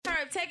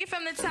take it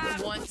from the top.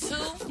 1,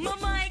 2. My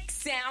mic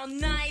sound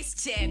nice.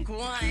 Check 1.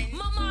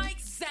 My mic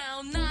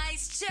sound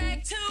nice.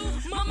 Check 2.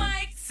 My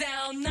mic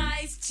sound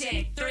nice.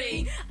 Check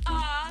 3.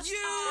 Are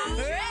you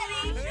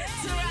ready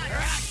to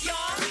rock,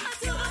 y'all?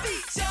 Until the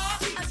beat,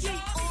 y'all. I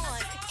keep on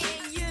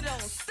and you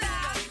don't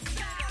stop.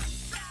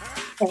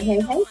 Hey,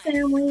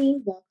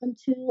 family. Welcome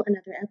to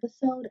another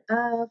episode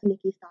of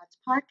Nikki's Thoughts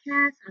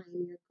Podcast. I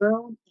am your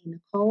girl,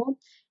 Nicole,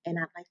 and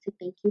I'd like to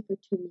thank you for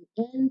tuning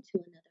in to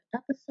another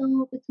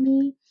episode with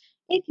me.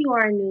 If you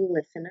are a new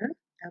listener,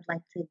 I'd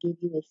like to give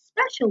you a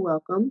special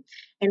welcome,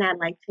 and I'd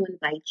like to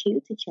invite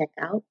you to check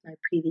out my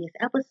previous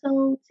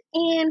episodes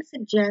and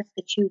suggest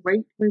that you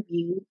rate,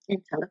 review,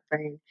 and tell a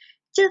friend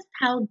just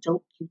how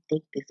dope you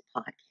think this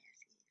podcast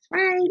is,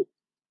 right?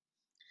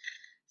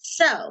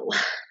 So,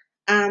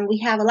 we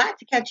have a lot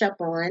to catch up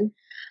on.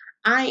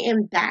 I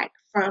am back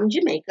from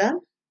Jamaica.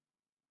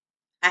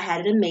 I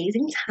had an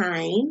amazing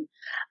time.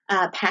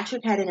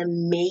 Patrick had an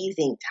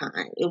amazing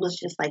time. It was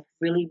just like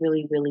really,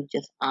 really, really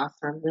just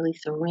awesome, really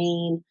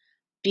serene,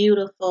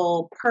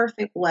 beautiful,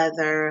 perfect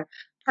weather,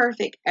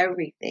 perfect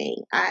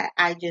everything. I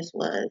outdid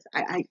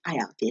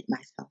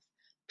myself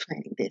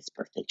planning this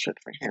birthday trip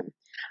for him.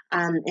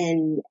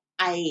 And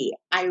I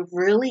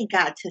really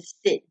got to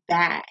sit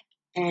back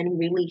and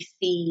really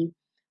see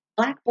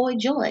Black Boy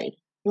Joy.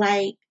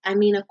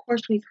 Of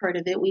course we've heard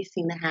of it. We've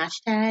seen the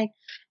hashtag.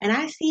 And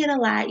I see it a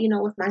lot,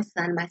 with my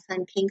son. My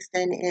son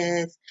Kingston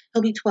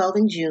he'll be 12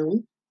 in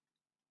June.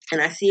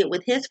 And I see it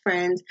with his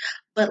friends.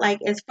 But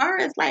as far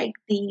as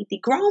the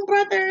grown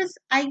brothers,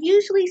 I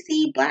usually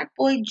see Black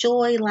Boy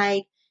Joy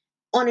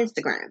on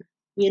Instagram,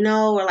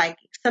 or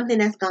something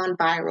that's gone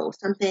viral,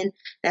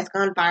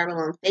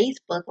 on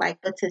Facebook.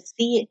 But to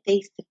see it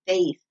face to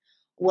face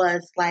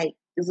was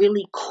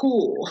really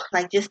cool.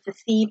 Just to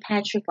see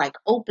Patrick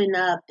open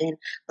up and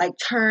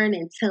turn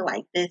into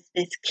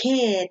this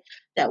kid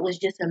that was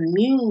just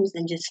amused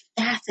and just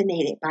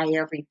fascinated by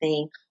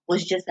everything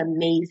was just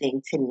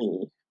amazing to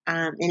me.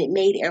 And it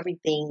made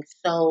everything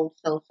so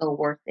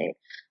worth it.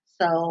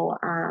 So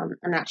I'm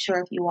not sure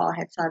if you all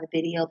had saw the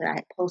video that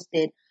I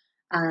posted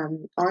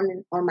on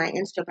my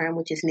Instagram,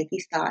 which is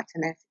Nikki's Thoughts,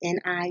 and that's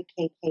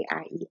NIKKIES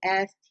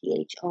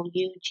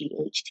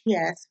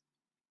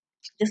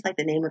just like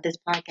the name of this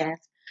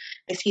podcast.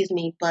 Excuse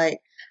me, but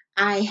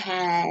I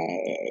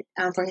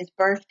had for his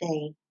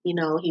birthday, he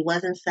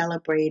wasn't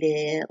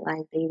celebrated.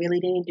 They really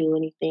didn't do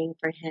anything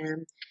for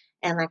him,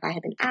 and I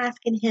had been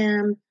asking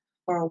him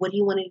for what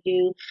he wanted to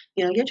do.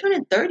 You're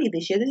turning 30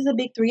 this year. This is a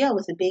big 3-0.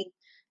 It's a big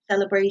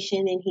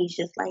celebration, and he's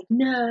just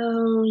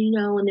no,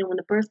 and then when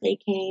the birthday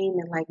came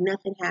and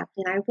nothing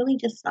happened, I really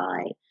just saw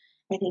it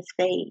in his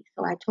face.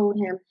 So I told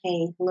him,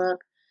 hey,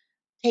 look,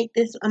 take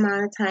this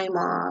amount of time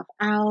off.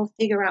 I'll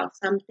figure out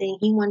something.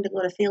 He wanted to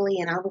go to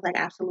Philly, and I was like,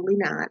 absolutely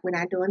not. We're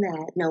not doing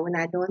that. No, we're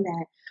not doing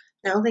that.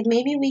 And I was like,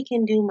 maybe we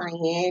can do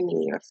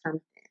Miami or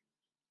something.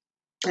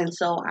 And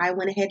so I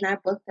went ahead and I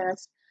booked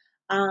us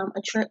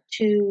a trip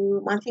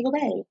to Montego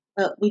Bay.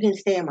 But we didn't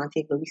stay in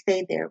Montego. We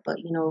stayed there. But,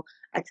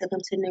 I took him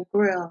to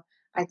Negril.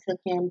 I took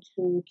him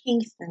to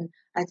Kingston.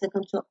 I took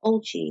him to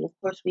Ochi. Of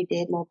course, we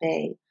did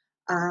Mobay.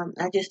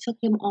 I just took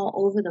him all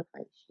over the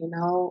place,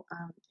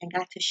 and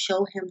got to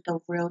show him the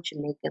real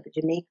Jamaica, the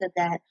Jamaica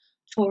that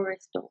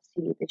tourists don't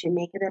see, the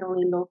Jamaica that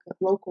only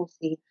locals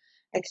see.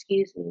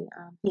 Excuse me.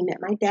 He met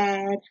my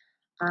dad.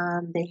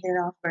 They hit it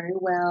off very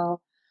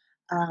well.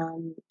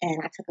 And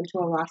I took him to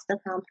a Rasta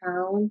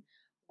compound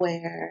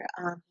where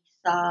he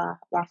saw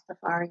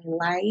Rastafarian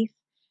life,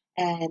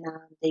 and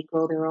they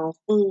grow their own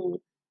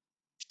food.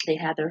 They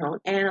have their own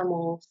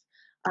animals.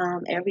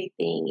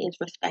 Everything is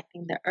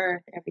respecting the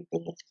earth.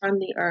 Everything is from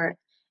the earth.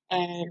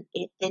 And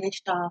it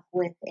finished off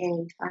with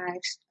a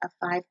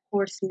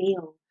 5-course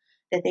meal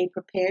that they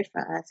prepared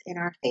for us in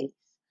our face.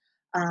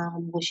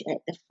 Which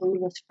the food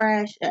was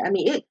fresh.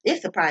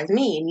 It surprised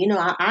me. And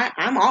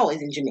I'm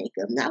always in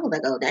Jamaica. And I was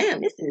like, oh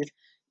damn, this is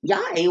y'all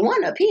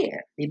A1 up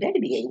here. They better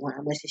be A1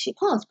 unless it's she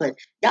calls, but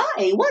y'all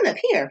A1 up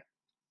here.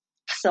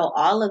 So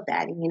all of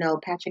that,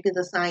 and Patrick is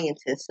a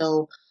scientist.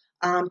 So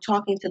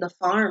talking to the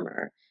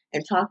farmer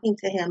and talking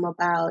to him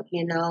about,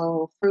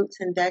 fruits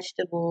and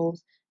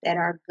vegetables that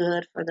are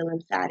good for the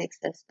lymphatic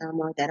system,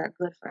 or that are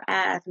good for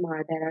asthma,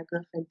 or that are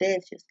good for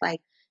this, just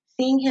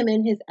seeing him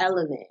in his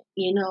element,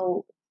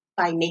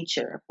 by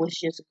nature was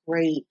just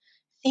great.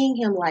 Seeing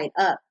him light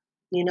up,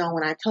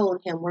 when I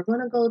told him, we're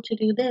going to go to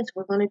do this,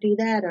 we're going to do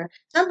that. Or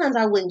sometimes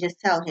I wouldn't just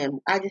tell him.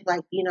 I just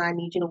I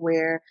need you to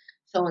wear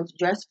someone's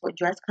dress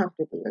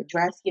comfortably, or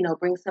dress,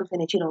 bring something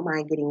that you don't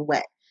mind getting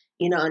wet,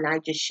 and I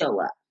just show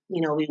up.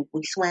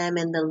 We swam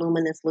in the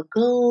Luminous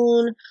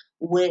Lagoon,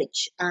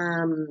 which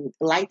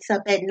lights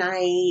up at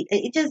night.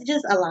 It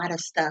just a lot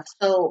of stuff.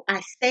 So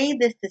I say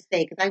this to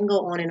say, because I can go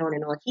on and on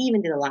and on. He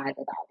even did a live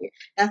about it.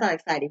 That's how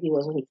excited he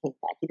was when he came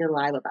back. He did a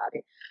live about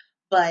it.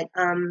 But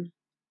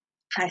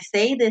I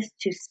say this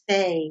to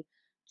say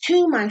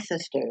to my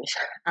sisters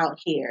out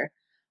here,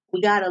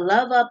 we got to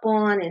love up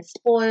on and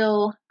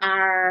spoil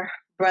our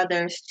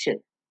brothers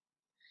too.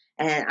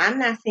 And I'm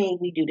not saying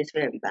we do this for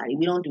everybody.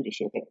 We don't do this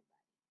shit for everybody.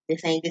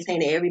 This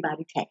ain't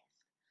everybody task.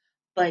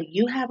 But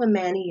you have a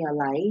man in your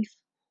life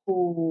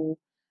who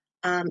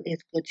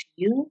is good to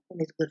you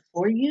and is good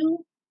for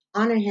you.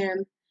 Honor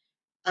him,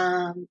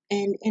 and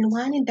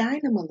wine and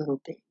dine him a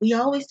little bit. We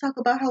always talk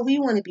about how we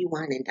want to be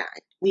wine and dined.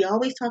 We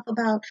always talk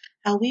about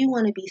how we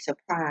want to be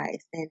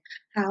surprised and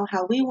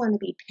how we want to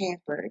be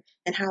pampered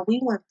and how we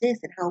want this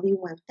and how we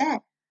want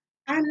that.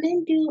 Our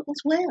men do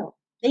as well.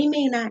 They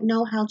may not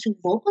know how to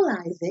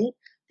vocalize it.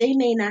 They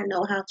may not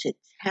know how to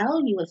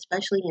tell you,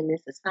 especially in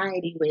this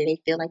society where they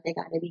feel like they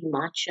got to be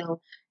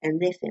macho and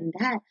this and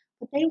that,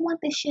 but they want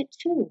this shit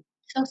too.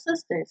 So,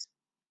 sisters,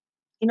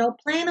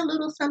 plan a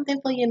little something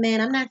for your man.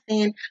 I'm not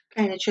saying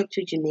plan a trip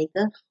to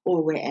Jamaica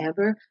or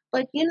wherever,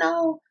 but you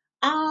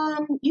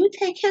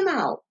take him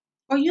out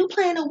or you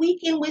plan a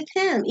weekend with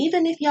him,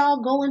 even if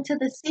y'all go into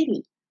the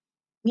city,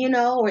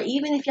 or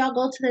even if y'all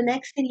go to the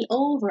next city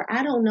over.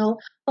 I don't know,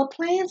 but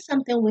plan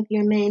something with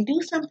your man. Do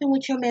something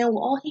with your man.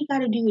 Well, all he got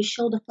to do is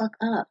show the fuck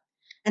up.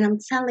 And I'm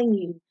telling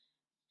you,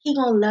 he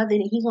gonna love it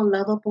and he gonna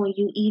love up on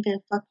you even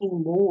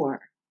fucking more.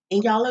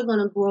 And y'all are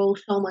gonna grow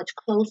so much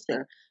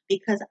closer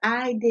because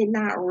I did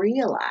not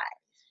realize,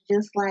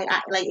 just like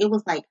it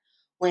was like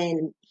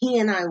when he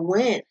and I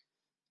went,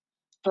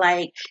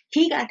 like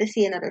he got to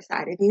see another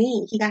side of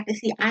me. He got to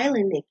see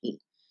Island Nikki,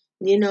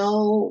 you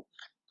know,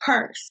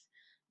 curse,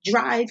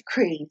 drive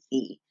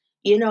crazy.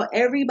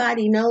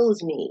 Everybody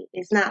knows me.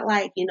 It's not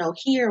like,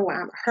 here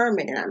where I'm a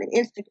hermit and I'm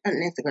I'm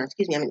an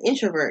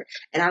introvert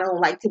and I don't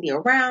like to be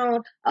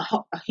around a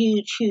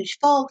huge, huge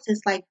folks.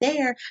 It's like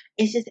there,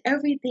 it's just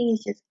everything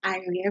is just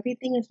irie.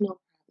 Everything is no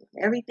problem.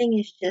 Everything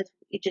is it's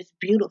just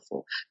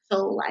beautiful.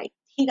 So like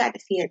he got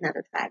to see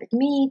another side of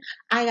me.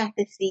 I got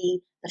to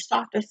see the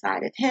softer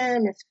side of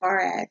him as far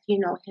as,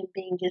 him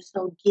being just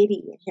so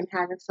giddy and him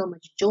having so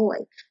much joy.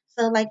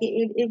 So like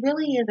it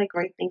really is a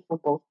great thing for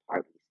both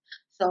parties.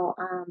 So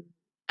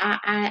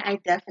I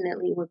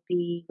definitely would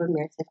be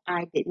remiss if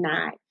I did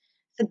not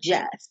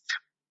suggest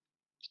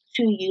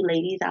to you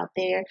ladies out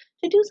there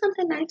to do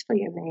something nice for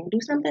your man.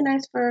 Do something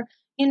nice for,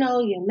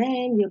 your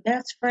man, your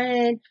best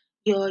friend,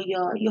 your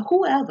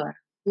whoever.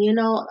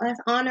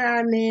 Let's honor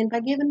our men by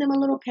giving them a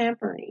little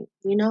pampering.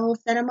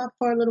 Set them up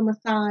for a little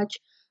massage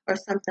or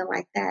something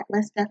like that.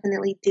 Let's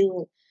definitely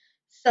do it.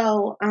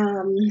 So,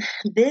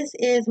 this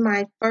is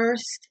my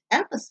first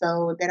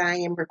episode that I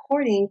am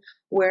recording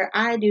where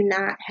I do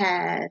not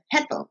have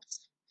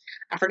headphones.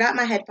 I forgot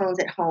my headphones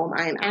at home.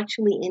 I am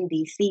actually in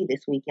DC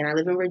this weekend. I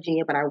live in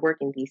Virginia, but I work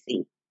in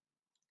DC.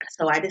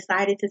 So I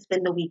decided to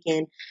spend the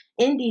weekend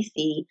in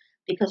DC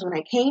because when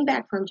I came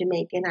back from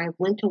Jamaica and I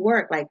went to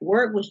work, like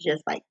work was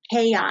just like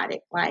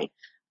chaotic. Like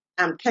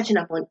I'm catching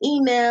up on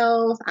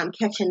emails, I'm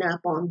catching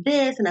up on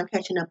this, and I'm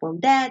catching up on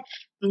that.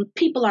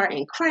 People are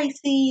in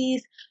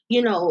crises.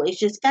 It's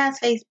just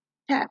fast paced,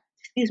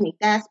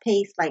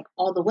 like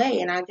all the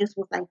way. And I just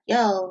was like,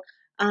 yo,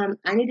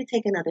 I need to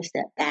take another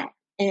step back.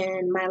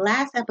 And my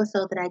last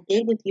episode that I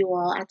did with you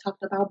all, I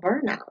talked about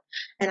burnout.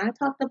 And I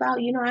talked about,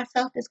 I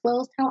self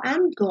disclosed how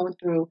I'm going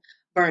through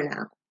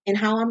burnout and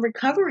how I'm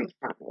recovering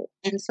from it.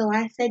 And so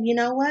I said, you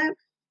know what?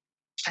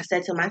 I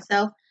said to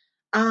myself,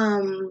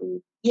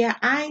 yeah,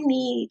 I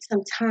need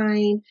some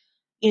time.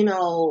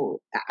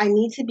 I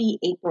need to be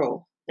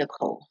April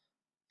Nicole.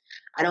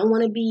 I don't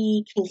want to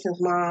be Kingston's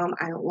mom.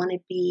 I don't want to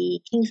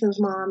be Kingston's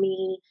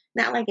mommy.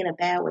 Not like in a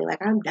bad way.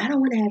 Like I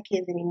don't want to have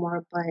kids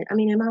anymore. But I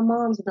mean, and my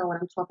moms know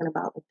what I'm talking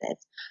about with this.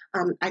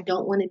 I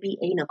don't want to be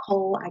a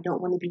Nicole. I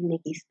don't want to be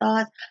Nikki's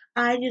thoughts.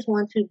 I just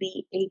want to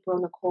be April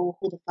Nicole,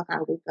 who the fuck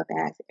I wake up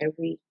as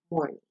every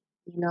morning.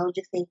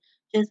 Just a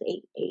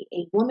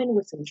woman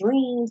with some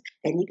dreams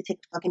that need to take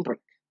a fucking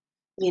break.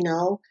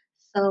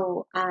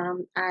 So I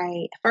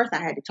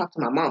had to talk to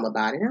my mom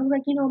about it. And I was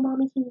like,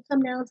 mommy, can you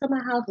come down to my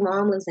house?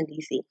 Mom lives in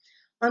DC.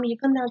 Mommy, you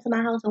come down to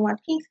my house and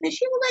watch Kingston. And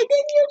she was like,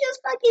 didn't you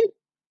just fucking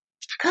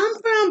come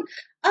from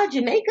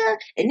Jamaica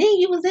and then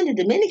you was in the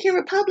Dominican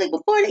Republic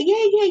before that?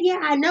 Yeah,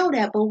 I know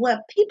that. But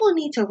what people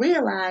need to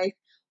realize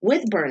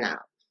with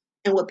burnout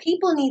and what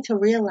people need to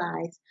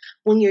realize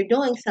when you're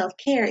doing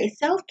self-care is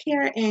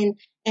self-care and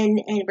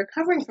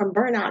recovering from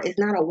burnout is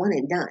not a one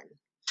and done.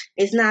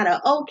 It's not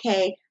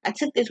okay, I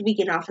took this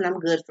weekend off and I'm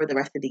good for the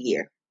rest of the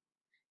year.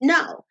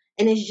 No.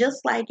 And it's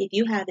just like if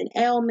you have an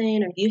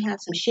ailment or you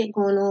have some shit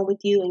going on with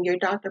you and your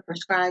doctor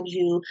prescribes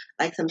you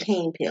like some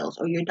pain pills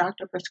or your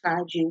doctor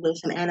prescribes you with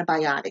some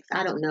antibiotics.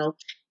 I don't know.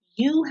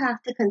 You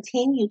have to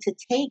continue to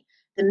take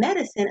the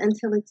medicine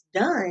until it's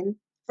done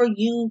for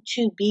you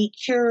to be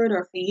cured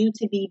or for you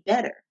to be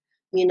better.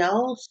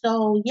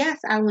 So yes,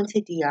 I went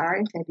to DR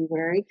in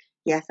February.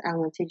 Yes, I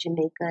went to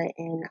Jamaica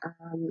in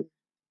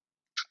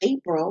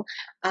April,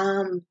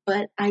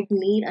 but I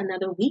need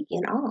another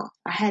weekend off.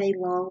 I had a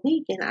long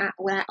week, and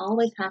what I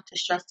always have to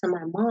stress to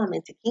my mom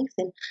and to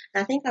Kingston,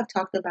 and I think I've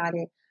talked about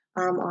it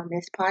on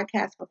this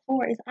podcast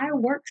before, is I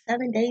work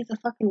 7 days a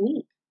fucking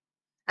week.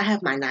 I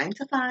have my 9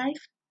 to 5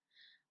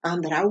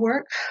 that I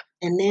work,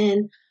 and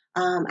then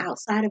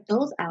outside of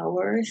those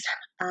hours,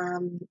 I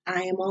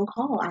am on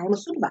call. I am a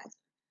supervisor,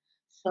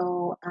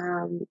 so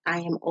I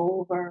am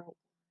over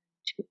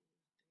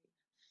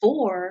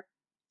four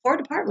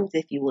departments,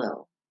 if you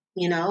will,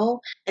 you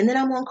know. And then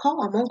I'm on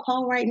call. I'm on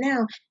call right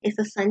now. It's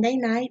a Sunday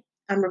night.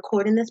 I'm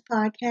recording this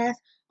podcast.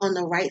 On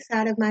the right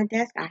side of my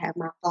desk, I have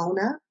my phone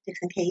up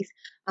just in case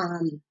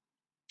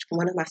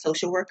one of my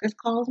social workers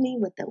calls me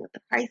with the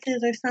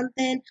prices or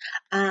something.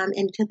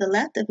 And to the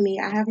left of me,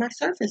 I have my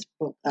Surface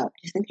Book up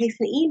just in case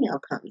an email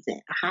comes in,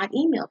 a hot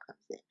email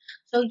comes in.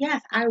 So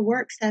yes, I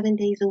work 7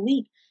 days a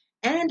week.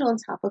 And on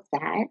top of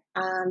that,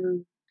 I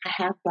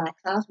have Black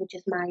Sauce, which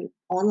is my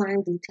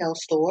online retail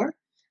store.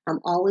 I'm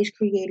always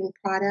creating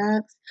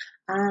products.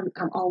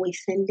 I'm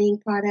always sending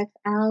products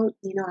out.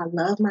 You know, I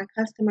love my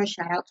customers.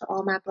 Shout out to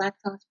all my Black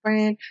Sauce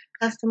brand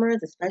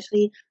customers,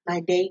 especially my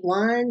day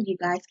one. You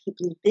guys keep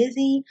me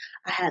busy.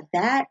 I have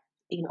that,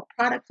 you know,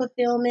 product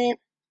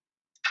fulfillment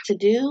to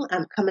do.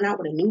 I'm coming out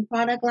with a new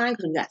product line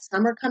because we got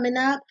summer coming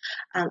up.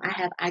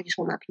 I Just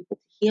Want My People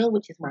to Heal,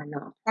 which is my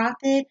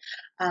nonprofit.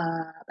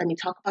 Let me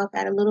talk about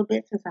that a little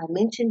bit since I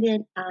mentioned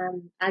it.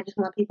 I Just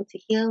Want People to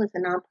Heal is a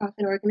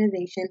nonprofit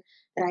organization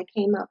that I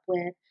came up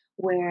with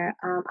where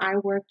I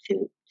work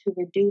to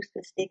reduce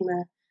the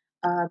stigma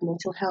of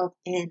mental health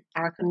in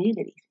our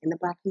communities, in the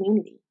Black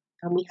community.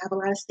 We have a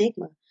lot of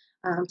stigma.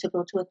 To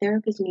go to a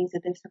therapist means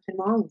that there's something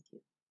wrong with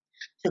you.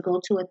 To go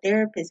to a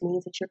therapist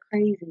means that you're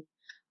crazy.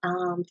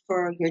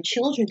 For your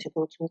children to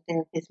go to a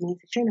therapist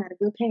means that you're not a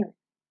good parent,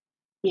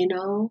 you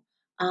know?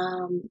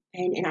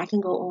 And I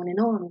can go on and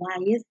on. Why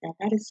is that?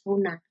 That is so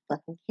not the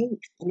fucking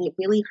case. And it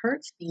really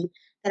hurts me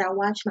that I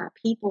watch my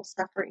people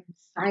suffer in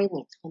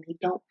silence when they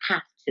don't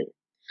have to.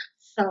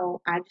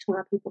 So I Just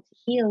Want People to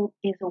Heal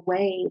is a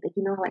way that,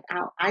 you know, like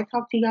I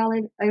talk to y'all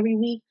every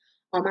week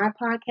on my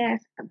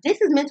podcast.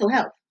 This is mental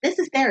health. This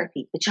is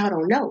therapy, but y'all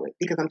don't know it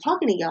because I'm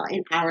talking to y'all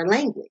in our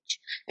language.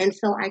 And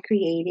so I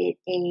created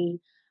a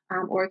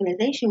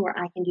organization where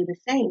I can do the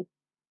same.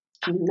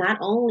 Not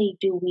only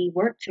do we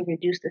work to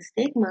reduce the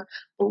stigma,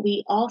 but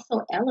we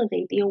also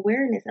elevate the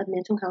awareness of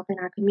mental health in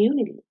our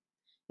community.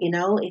 You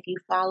know, if you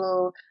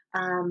follow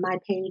my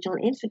page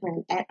on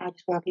Instagram at I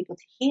Just Want People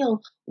to Heal,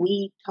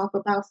 we talk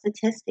about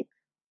statistics,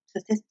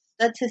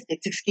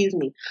 excuse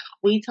me.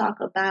 We talk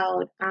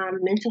about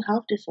mental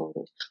health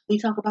disorders. We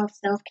talk about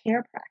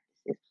self-care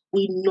practices.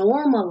 We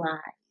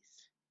normalize,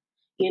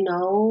 you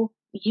know,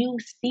 you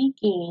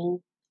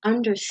seeking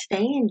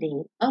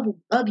understanding of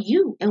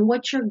you and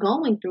what you're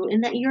going through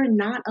and that you're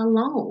not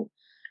alone.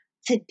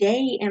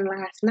 Today and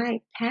last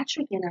night,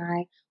 Patrick and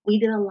I, we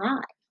did a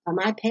live on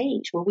my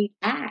page where we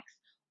asked,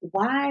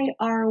 why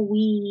are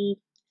we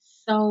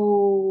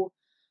so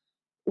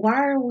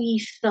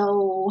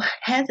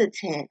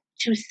hesitant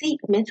to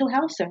seek mental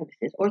health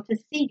services or to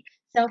seek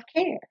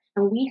self-care?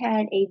 And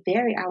I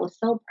was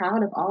so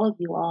proud of all of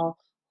you all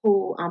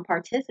who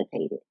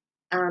participated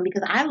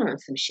because I learned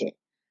some shit,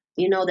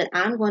 you know, that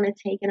I'm going to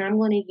take and I'm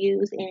going to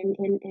use in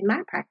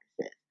my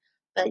practices.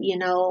 But, you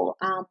know,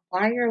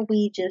 why are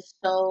we just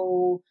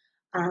so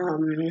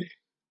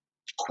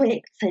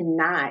quick to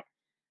not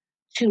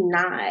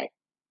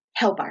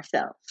help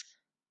ourselves,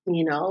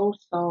 you know?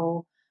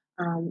 So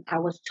I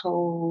was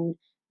told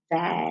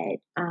that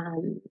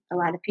a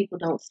lot of people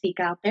don't seek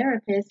out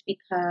therapists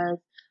because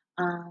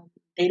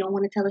they don't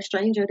want to tell a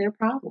stranger their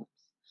problems.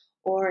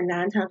 Or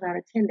 9 times out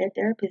of 10, their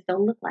therapists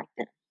don't look like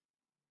them,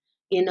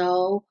 you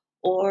know?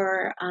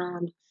 Or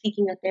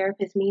seeking a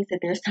therapist means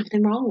that there's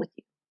something wrong with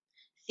you.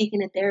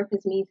 Seeking a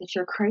therapist means that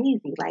you're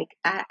crazy. Like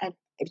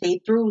they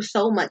threw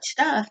so much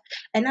stuff,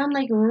 and I'm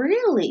like,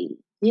 really?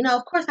 You know,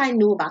 of course I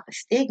knew about the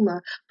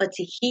stigma, but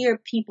to hear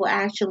people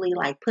actually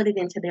like put it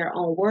into their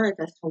own words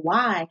as to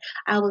why,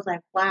 I was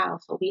like, wow.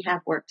 So we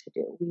have work to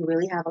do. We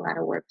really have a lot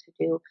of work to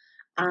do.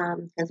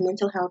 Because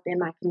mental health in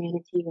my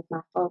community with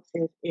my folks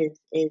is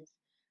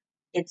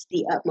it's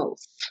the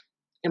utmost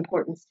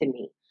importance to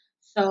me.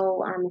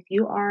 So if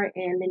you are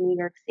in the New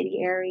York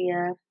City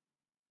area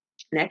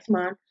next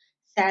month,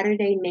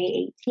 Saturday,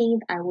 May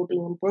 18th, I will be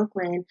in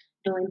Brooklyn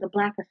doing the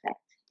Black Effect.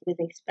 It is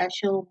a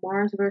special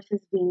Mars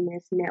versus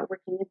Venus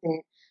networking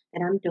event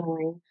that I'm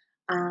doing.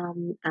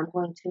 I'm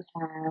going to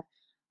have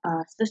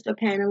sister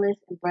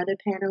panelists and brother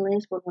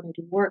panelists. We're going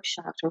to do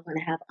workshops. We're going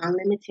to have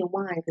unlimited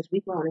wine because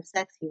we're grown and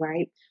sexy,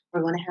 right?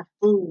 We're going to have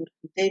food,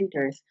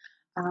 vendors.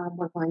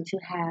 We're going to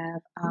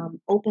have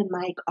open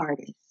mic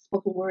artists,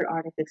 spoken word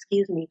artists,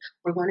 excuse me.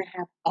 We're going to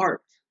have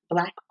art,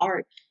 Black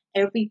art,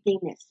 everything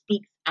that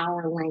speaks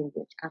our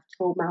language. I've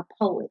told my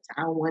poets,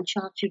 I want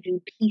y'all to do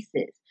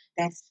pieces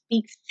that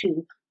speaks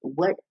to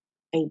what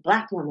a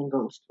Black woman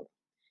goes through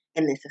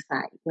in this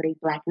society, what a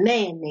Black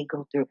man may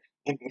go through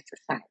in this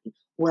society,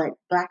 what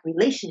Black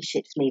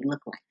relationships may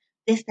look like,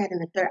 this, that,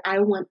 and the third. I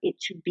want it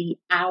to be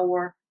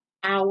our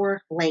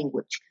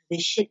language.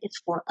 This shit is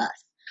for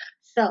us.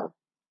 So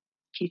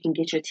you can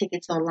get your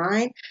tickets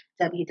online,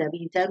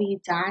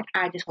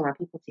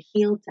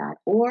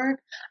 www.ijustwantpeopletoheal.org.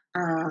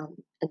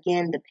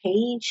 Again, the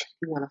page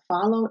you want to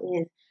follow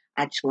is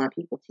I Just Want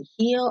People to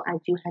Heal. I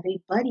do have a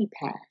buddy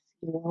pass.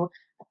 You know,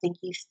 I think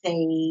you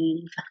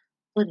save,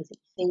 what is it?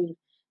 You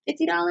save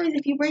 $50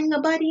 if you bring a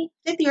buddy,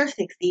 50 or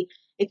 60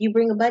 if you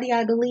bring a buddy,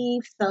 I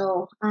believe.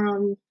 So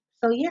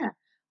yeah.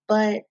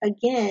 But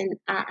again,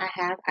 I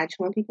just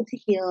want people to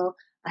heal.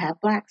 I have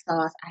Black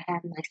Sauce. I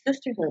have my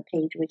sisterhood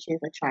page, which is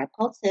a tribe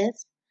called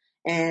Sis,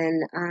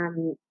 and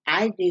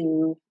I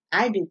do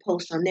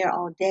posts on there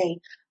all day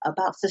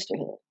about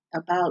sisterhood,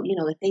 about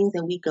the things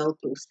that we go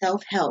through,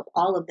 self help,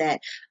 all of that,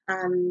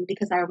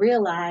 because I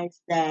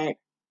realized that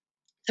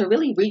to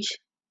really reach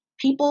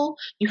people,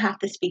 you have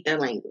to speak their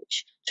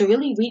language. To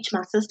really reach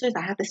my sisters,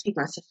 I have to speak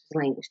my sister's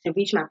language. To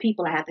reach my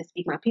people, I have to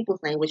speak my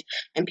people's language.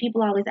 And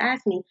people always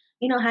ask me,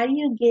 how do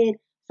you get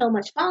so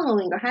much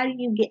following, or how do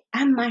you get?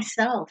 I'm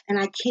myself, and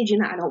I kid you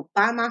not, I don't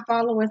buy my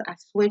followers. I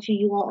swear to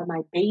you all on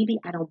my baby,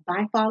 I don't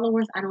buy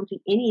followers. I don't do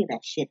any of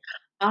that shit.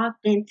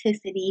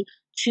 Authenticity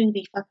to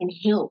the fucking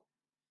hilt.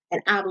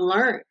 And I've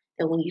learned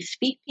that when you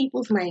speak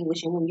people's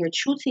language and when you're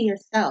true to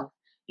yourself,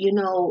 you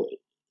know,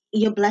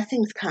 your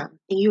blessings come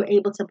and you're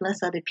able to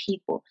bless other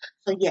people.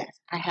 So yes,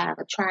 I have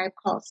a tribe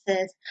called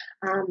Sis.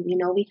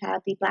 We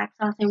have the Black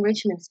Sauce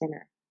Enrichment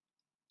Center.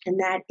 And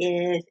that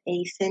is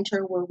a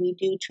center where we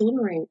do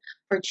tutoring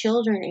for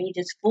children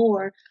ages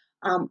 4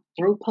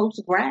 through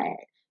post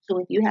grad. So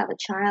if you have a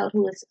child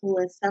who is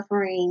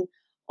suffering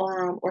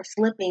or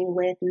slipping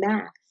with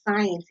math,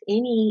 science,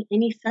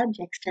 any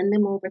subject, send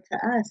them over to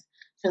us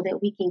so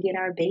that we can get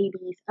our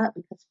babies up.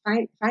 Because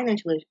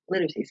financial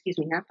literacy, excuse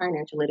me, not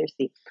financial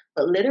literacy,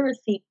 but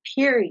literacy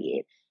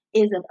period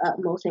is of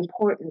utmost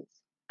importance.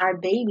 Our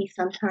babies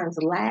sometimes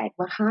lag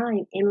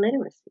behind in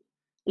literacy.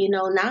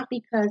 Not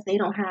because they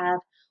don't have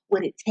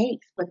what it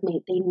takes, but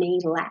they may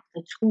lack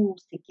the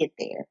tools to get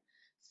there.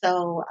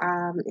 So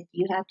if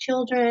you have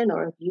children,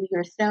 or if you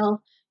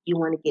yourself, you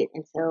want to get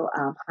into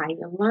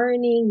higher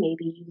learning,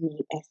 maybe you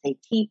need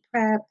SAT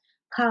prep,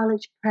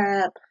 college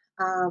prep,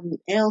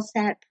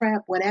 LSAT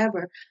prep,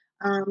 whatever,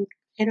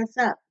 hit us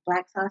up.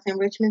 Black Sauce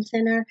Enrichment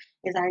Center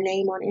is our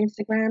name on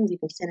Instagram. You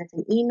can send us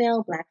an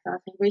email,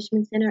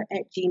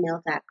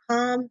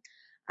 blacksauceenrichmentcenter@gmail.com.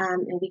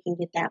 And we can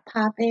get that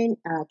popping.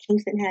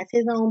 Kingston has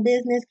his own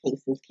business,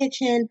 Kingston's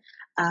Kitchen.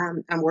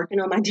 I'm working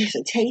on my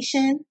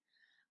dissertation.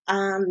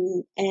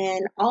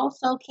 And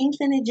also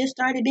Kingston had just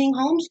started being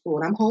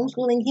homeschooled. I'm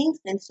homeschooling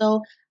Kingston.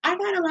 So I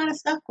got a lot of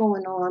stuff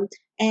going on.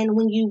 And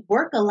when you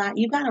work a lot,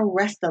 you got to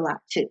rest a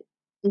lot too.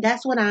 And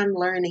that's what I'm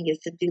learning, is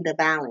to do the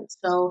balance.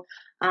 So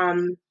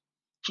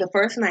the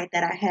first night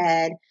that I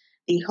had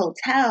the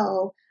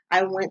hotel,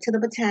 I went to the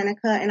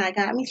Botanica and I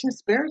got me some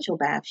spiritual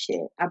bath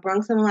shit. I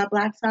brought some of my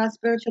Black Sauce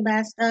spiritual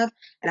bath stuff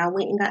and I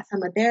went and got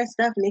some of their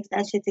stuff, mixed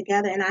that shit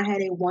together, and I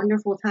had a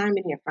wonderful time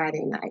in here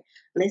Friday night.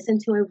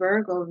 Listened to a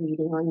Virgo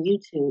reading on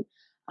YouTube,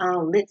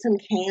 lit some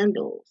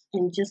candles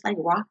and just like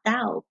rocked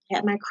out.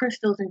 Had my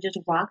crystals and just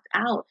rocked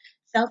out.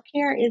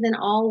 Self-care isn't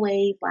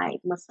always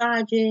like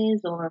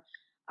massages or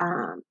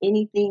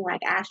anything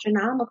like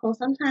astronomical.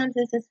 Sometimes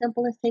it's as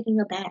simple as taking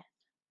a bath,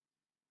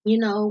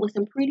 with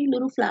some pretty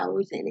little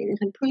flowers in it and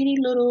some pretty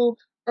little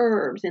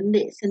herbs and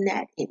this and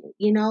that in it,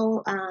 and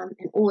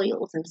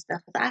oils and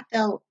stuff. 'Cause I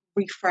felt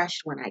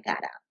refreshed when I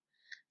got out.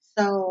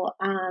 So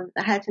I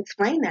had to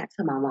explain that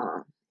to my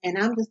mom. And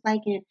I'm just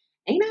like, ain't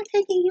I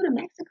taking you to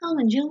Mexico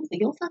in June for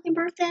your fucking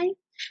birthday?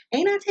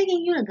 Ain't I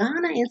taking you to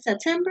Ghana in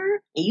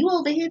September? And you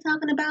over here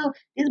talking about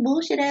this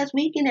bullshit ass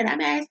weekend that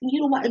I'm asking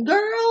you to watch?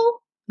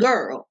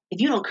 Girl,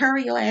 if you don't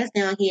curry your ass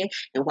down here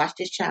and watch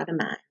this child of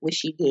mine, which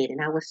she did. And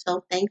I was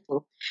so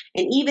thankful.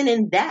 And even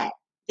in that,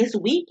 this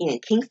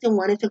weekend, Kingston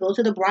wanted to go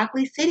to the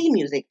Broccoli City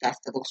Music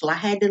Festival. So I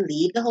had to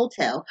leave the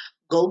hotel,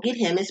 go get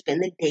him and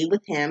spend the day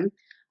with him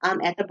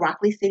at the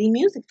Broccoli City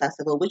Music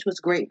Festival, which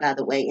was great, by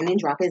the way, and then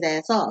drop his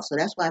ass off. So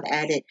that's why I've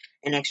added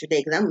an extra day,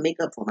 because I'm going to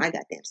make up for my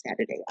goddamn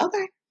Saturday.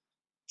 Okay.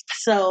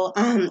 So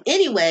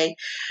anyway,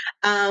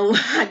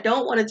 I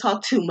don't want to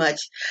talk too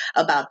much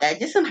about that.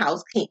 Just some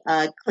house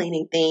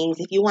cleaning things.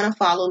 If you want to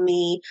follow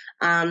me,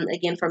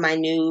 again, for my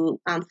new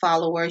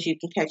followers, you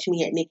can catch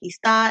me at Nikki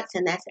Stotts,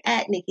 and that's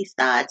at Nikki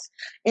Stotts,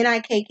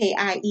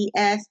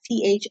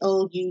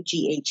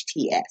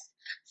 NIKKIESTHOUGHTS.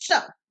 So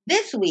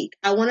this week,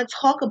 I want to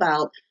talk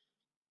about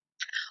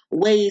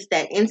ways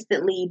that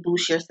instantly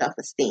boost your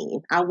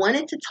self-esteem. I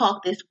wanted to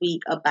talk this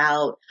week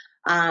about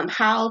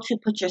how to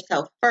put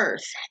yourself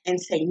first and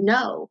say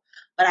no.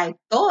 But I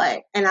thought,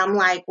 and I'm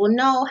like, well,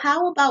 no,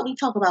 how about we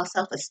talk about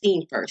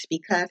self-esteem first?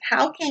 Because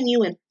how can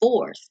you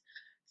enforce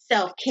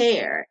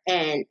self-care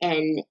and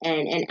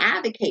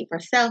advocate for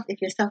self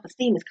if your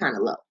self-esteem is kind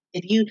of low?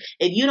 If you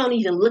don't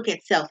even look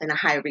at self in a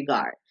high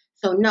regard.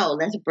 So no,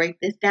 let's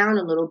break this down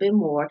a little bit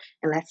more,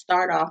 and let's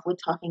start off with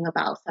talking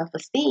about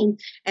self-esteem.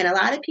 And a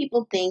lot of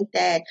people think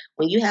that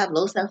when you have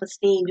low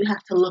self-esteem, you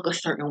have to look a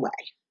certain way,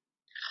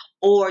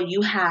 or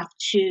you have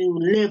to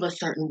live a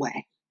certain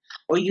way,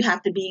 or you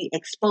have to be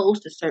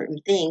exposed to certain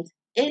things.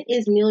 It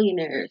is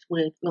millionaires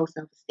with low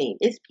self-esteem.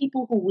 It's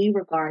people who we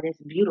regard as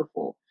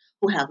beautiful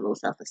who have low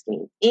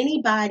self-esteem.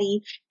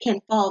 Anybody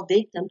can fall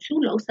victim to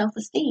low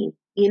self-esteem.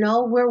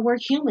 We're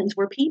humans,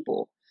 we're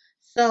people.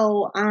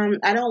 So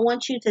I don't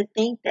want you to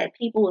think that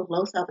people with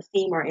low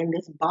self-esteem are in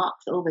this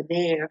box over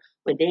there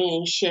where they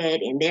ain't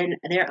shit and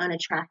they're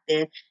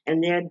unattractive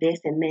and they're this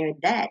and they're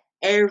that.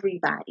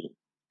 Everybody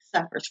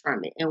suffers from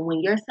it. And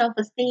when your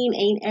self-esteem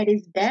ain't at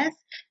its best,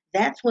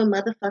 that's when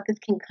motherfuckers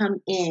can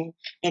come in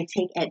and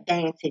take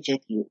advantage of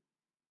you.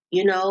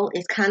 You know,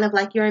 it's kind of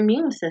like your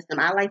immune system.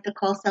 I like to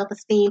call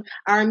self-esteem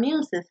our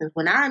immune system.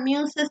 When our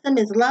immune system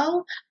is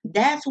low,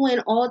 that's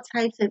when all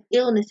types of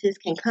illnesses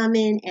can come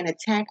in and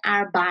attack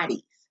our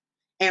bodies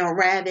and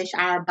ravish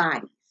our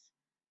bodies.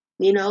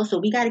 You know, so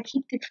we gotta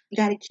keep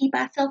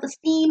our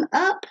self-esteem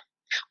up.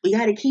 We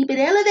gotta keep it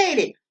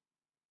elevated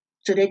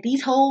so that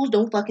these hoes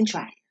don't fucking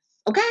try us.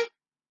 Okay?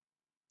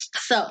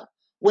 So,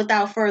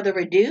 without further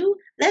ado,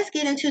 let's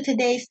get into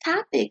today's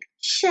topic,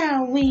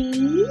 shall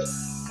we?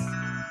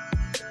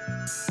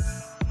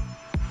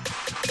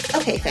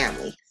 Okay,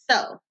 family.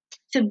 So,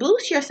 to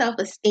boost your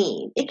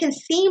self-esteem, it can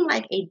seem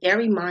like a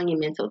very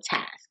monumental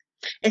task,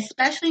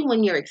 especially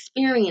when you're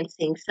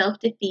experiencing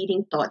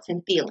self-defeating thoughts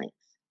and feelings.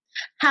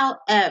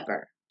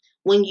 However,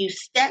 when you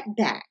step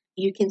back,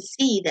 you can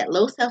see that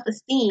low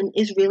self-esteem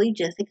is really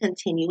just a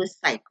continuous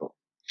cycle.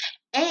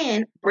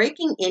 And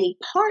breaking any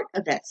part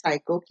of that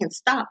cycle can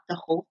stop the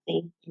whole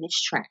thing in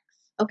its tracks.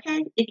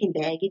 Okay? It can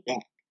bag it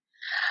back.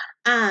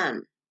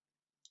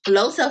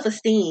 Low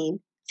self-esteem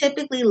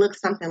typically looks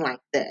something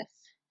like this.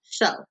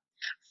 So,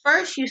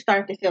 first you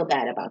start to feel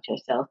bad about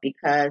yourself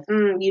because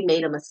you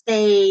made a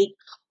mistake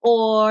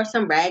or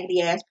some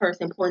raggedy ass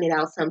person pointed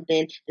out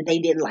something that they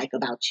didn't like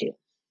about you.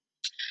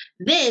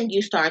 Then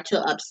you start to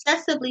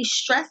obsessively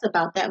stress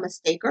about that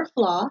mistake or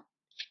flaw,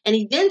 and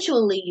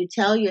eventually you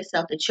tell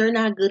yourself that you're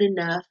not good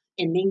enough,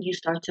 and then you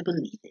start to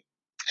believe it.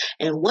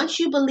 And once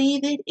you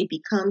believe it, it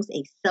becomes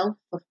a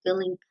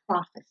self-fulfilling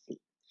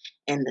prophecy,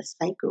 and the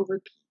cycle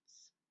repeats.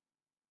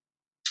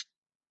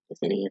 Does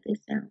any of this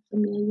sound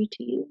familiar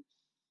to you?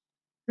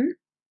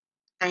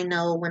 I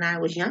know when I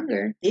was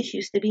younger, this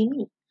used to be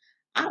me.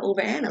 I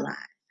overanalyze.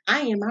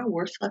 I am my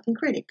worst fucking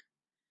critic.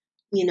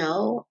 You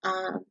know,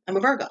 I'm a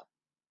Virgo.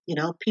 You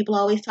know, people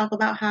always talk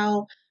about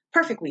how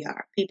perfect we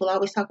are. People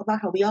always talk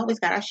about how we always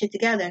got our shit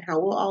together and how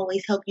we'll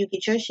always help you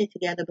get your shit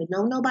together. But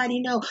nobody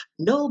knows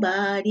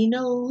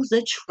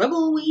the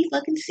trouble we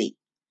fucking see.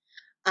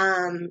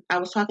 I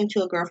was talking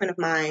to a girlfriend of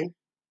mine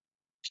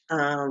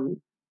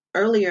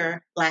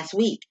earlier last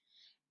week,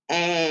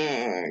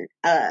 and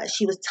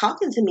she was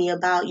talking to me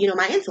about, you know,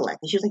 my intellect.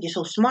 And she was like, "You're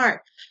so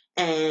smart."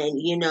 And,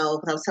 you know,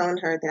 because I was telling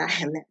her that I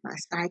had let my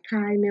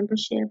Psychi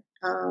membership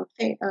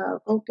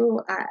go through.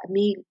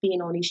 Me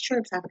being on these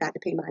trips, I forgot to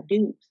pay my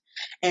dues.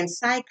 And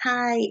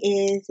Psychi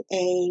is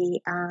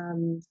a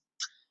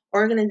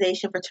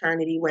organization,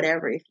 fraternity,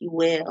 whatever, if you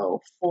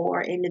will,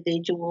 for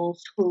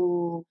individuals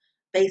who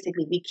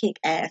basically we kick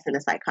ass in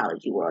the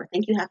psychology world. I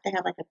think you have to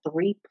have like a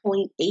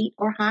 3.8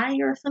 or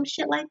higher or some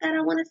shit like that,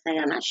 I want to say.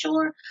 I'm not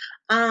sure.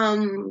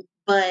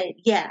 But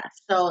yeah,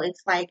 so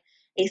it's like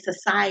a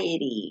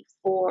society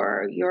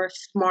for your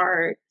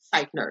smart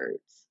psych nerds.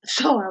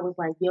 So I was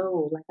like,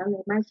 yo, like I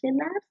let my shit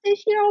lapse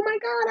this year. Oh my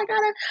God, I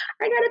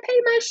gotta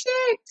pay my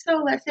shit.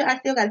 So I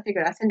still gotta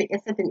figure it out. I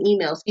sent an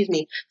email, so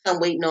I'm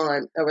waiting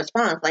on a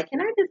response. Like,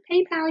 can I just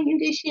PayPal you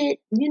this shit?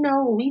 You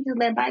know, we just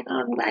let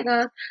bygones be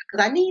bygones.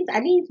 Cause I need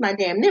my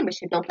damn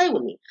membership. Don't play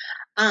with me.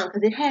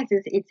 Cause it has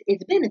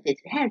its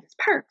benefits. It has its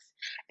perks.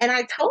 And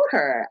I told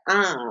her,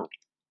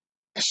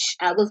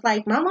 I was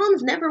like, my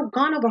mom's never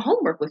gone over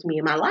homework with me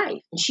in my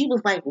life. And she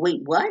was like,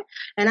 wait, what?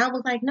 And I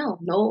was like, no.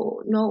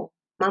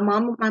 My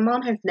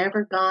mom has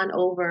never gone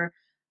over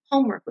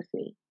homework with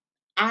me.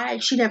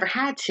 She never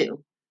had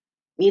to,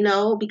 you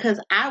know,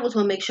 because I was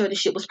going to make sure the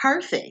shit was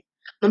perfect.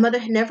 My mother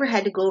never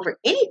had to go over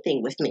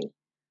anything with me,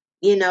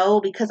 you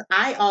know, because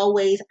I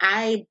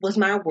was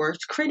my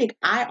worst critic.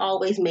 I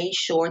always made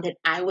sure that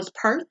I was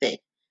perfect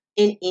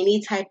in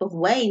any type of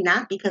way,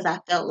 not because I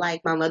felt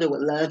like my mother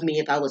would love me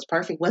if I was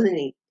perfect. Wasn't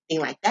anything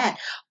like that.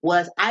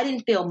 I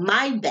didn't feel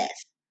my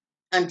best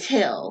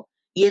until,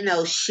 you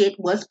know, shit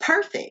was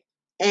perfect.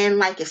 And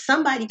like if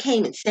somebody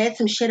came and said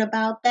some shit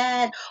about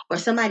that, or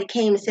somebody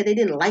came and said they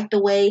didn't like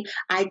the way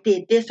I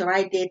did this or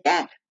I did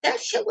that, that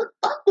shit would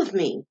fuck with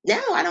me.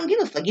 Now I don't give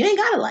a fuck. You ain't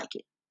gotta like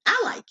it.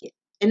 I like it.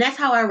 And that's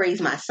how I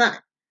raise my son.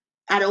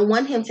 I don't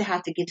want him to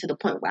have to get to the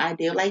point where I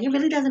do. Like, it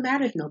really doesn't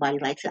matter if nobody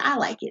likes it. I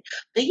like it.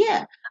 But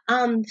yeah,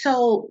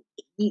 so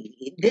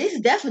this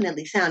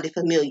definitely sounded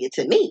familiar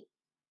to me.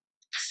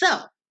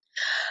 So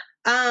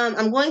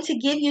I'm going to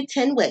give you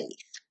 10 ways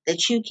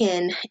that you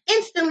can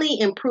instantly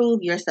improve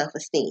your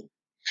self-esteem.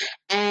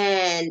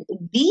 And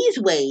these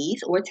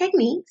ways or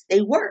techniques,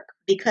 they work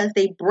because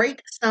they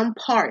break some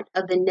part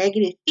of the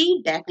negative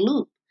feedback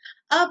loop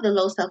of the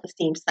low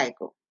self-esteem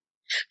cycle.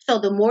 So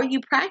the more you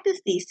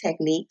practice these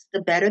techniques,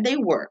 the better they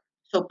work.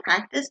 So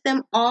practice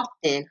them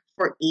often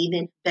for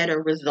even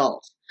better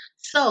results.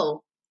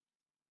 So,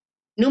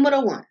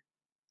 numero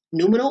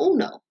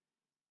uno,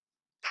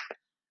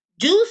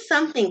 do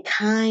something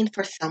kind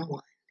for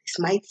someone. This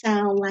might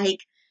sound like,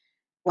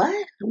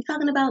 what? I'm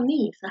talking about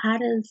me. So how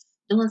does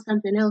doing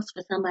something else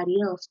for somebody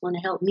else want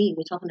to help me?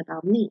 We're talking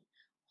about me.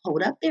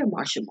 Hold up there,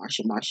 Marsha. I'm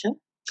about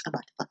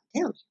to fucking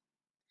tell you.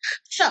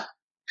 So,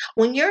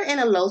 when you're in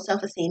a low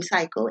self-esteem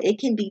cycle, it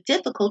can be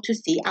difficult to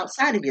see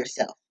outside of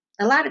yourself.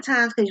 A lot of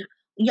times, because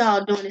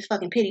y'all doing this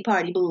fucking pity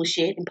party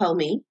bullshit and po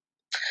me.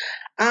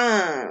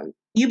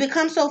 You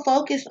become so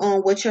focused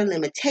on what your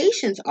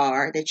limitations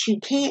are that you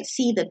can't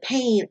see the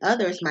pain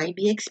others might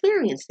be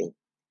experiencing.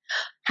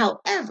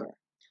 However,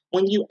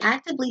 when you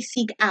actively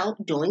seek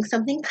out doing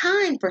something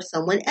kind for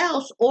someone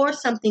else or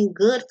something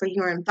good for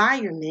your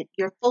environment,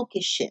 your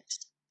focus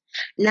shifts.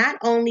 Not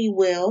only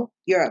will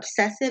your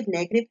obsessive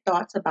negative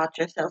thoughts about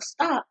yourself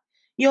stop,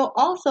 you'll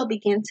also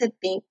begin to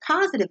think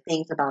positive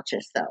things about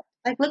yourself.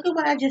 Like, look at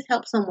what I just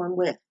helped someone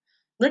with.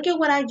 Look at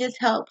what I just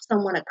helped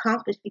someone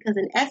accomplish, because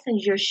in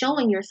essence, you're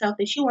showing yourself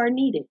that you are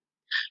needed.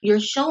 You're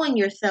showing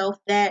yourself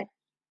that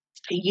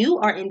you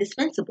are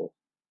indispensable.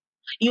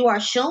 You are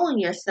showing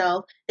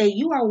yourself that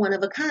you are one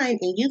of a kind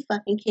and you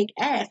fucking kick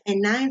ass.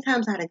 And 9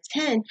 times out of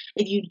 10,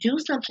 if you do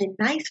something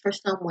nice for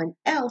someone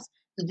else,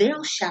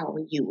 they'll shower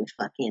you with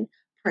fucking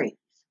praise.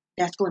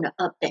 That's going to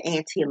up the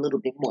ante a little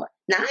bit more.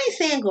 Now, I ain't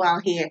saying go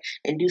out here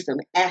and do some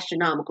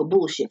astronomical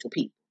bullshit for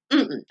people.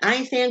 I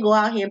ain't saying go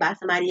out here and buy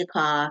somebody a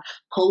car,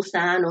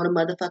 co-sign on a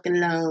motherfucking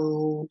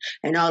loan,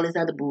 and all this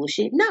other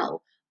bullshit.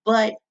 No.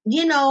 But,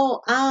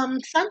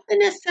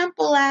 something as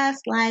simple as,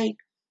 like,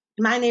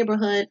 my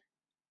neighborhood,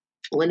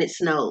 when it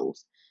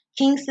snows.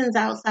 Kingston's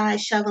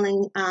outside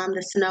shoveling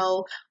the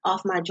snow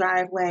off my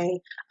driveway.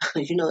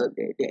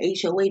 The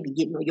HOA be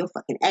getting on your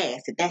fucking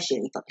ass if that shit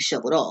ain't fucking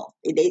shoveled off.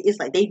 It's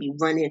like they be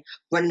running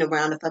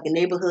around the fucking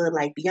neighborhood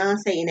like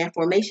Beyonce in that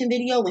Formation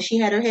video when she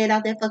had her head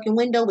out that fucking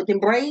window with them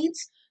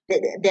braids.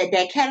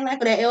 That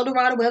Cadillac or that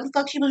Eldorado, whatever the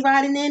fuck she was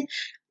riding in.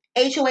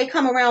 HOA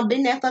come around,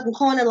 bend that fucking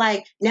corner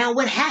like, now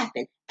what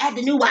happened? At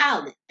the new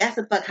outlet. That's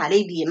the fuck how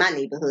they be in my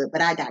neighborhood,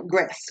 but I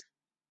digress.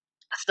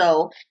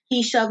 So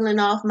he's shoveling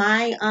off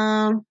my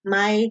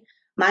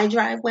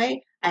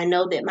driveway. I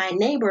know that my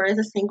neighbor is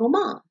a single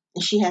mom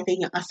and she has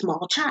a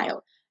small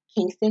child.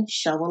 Kingston,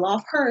 shovel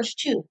off hers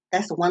too.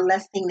 That's one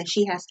less thing that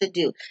she has to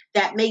do.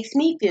 That makes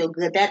me feel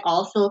good. That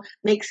also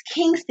makes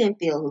Kingston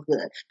feel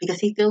good because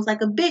he feels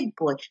like a big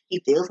boy.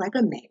 He feels like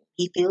a man.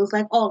 He feels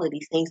like all of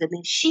these things. And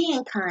then she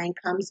in kind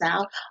comes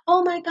out.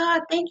 Oh my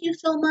God, thank you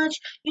so much.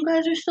 You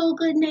guys are so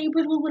good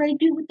neighbors. What would I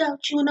do without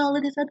you and all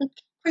of this other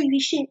crazy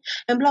shit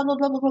and blah, blah,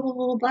 blah, blah, blah, blah,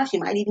 blah, blah. She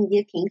might even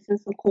give Kingston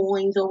some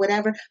coins or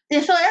whatever.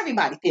 And so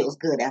everybody feels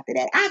good after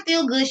that. I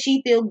feel good.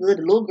 She feel good.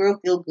 The little girl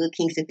feel good.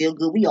 Kingston feel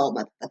good. We all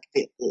motherfucking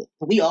feel good.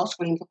 We all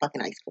scream for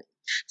fucking ice cream.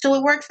 So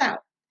it works out.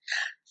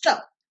 So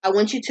I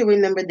want you to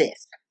remember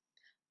this.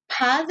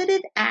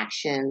 Positive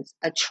actions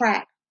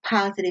attract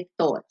positive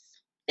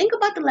thoughts. Think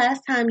about the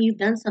last time you've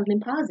done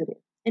something positive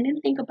and then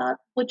think about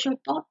what your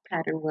thought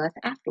pattern was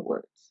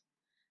afterwards.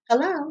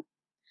 Hello?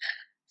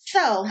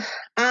 So,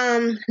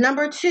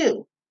 number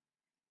 2,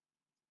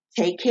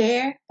 take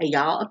care of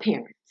y'all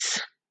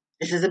appearance.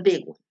 This is a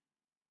big one.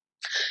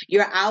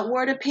 Your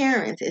outward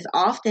appearance is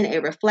often a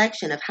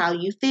reflection of how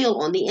you feel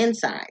on the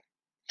inside.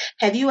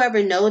 Have you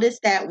ever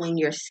noticed that when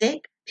you're sick,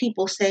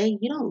 people say,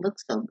 you don't look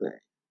so good?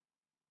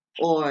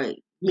 Or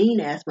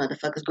mean ass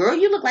motherfuckers, girl,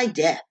 you look like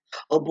death.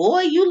 Or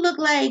boy, you look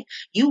like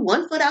you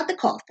 1 foot out the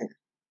coffin.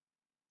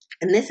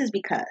 And this is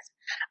because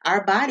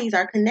our bodies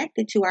are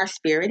connected to our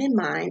spirit and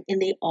mind,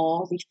 and they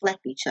all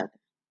reflect each other.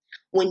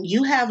 When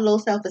you have low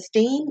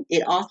self-esteem,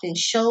 it often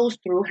shows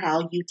through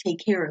how you take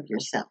care of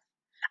yourself.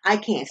 I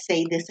can't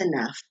say this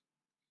enough.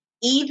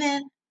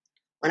 Even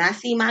when I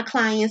see my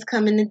clients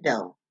come in the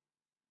door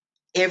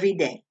every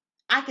day,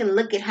 I can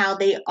look at how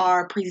they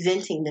are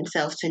presenting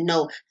themselves to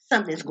know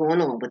something's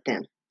going on with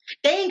them.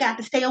 They ain't got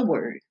to say a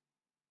word.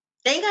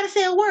 They ain't got to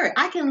say a word.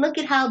 I can look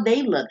at how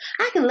they look.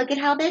 I can look at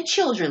how their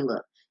children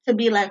look to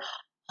be like,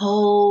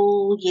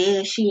 oh,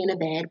 yeah, she in a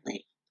bad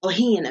way. Or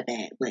he in a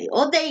bad way.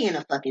 Or they in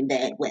a fucking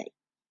bad way.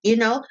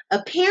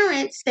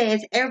 Appearance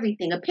says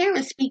everything.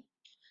 Appearance speak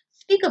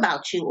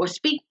about you or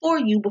speak for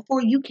you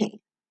before you can.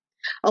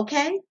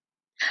 Okay?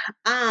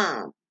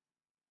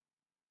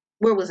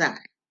 Where was I?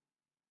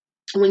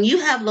 When you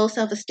have low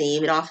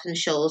self-esteem, it often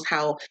shows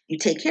how you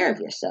take care of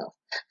yourself.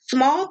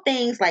 Small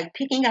things like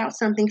picking out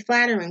something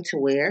flattering to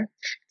wear,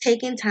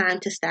 taking time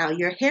to style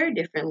your hair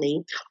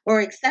differently,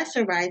 or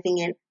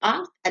accessorizing an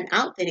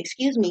outfit,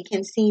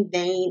 can seem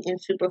vain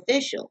and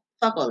superficial.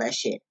 Fuck all that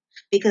shit.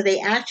 Because they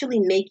actually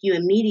make you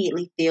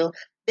immediately feel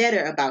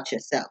better about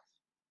yourself.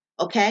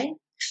 Okay?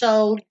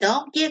 So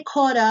don't get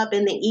caught up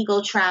in the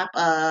ego trap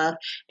of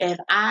if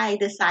I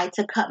decide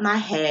to cut my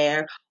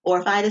hair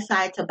or if I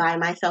decide to buy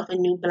myself a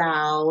new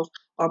blouse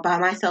or buy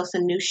myself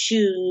some new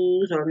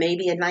shoes or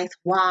maybe a nice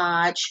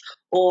watch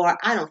or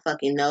I don't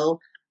fucking know.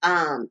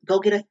 Go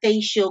get a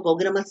facial, go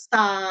get a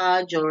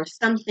massage or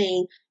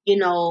something,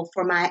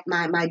 for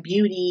my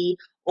beauty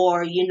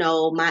or,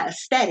 my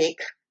aesthetic,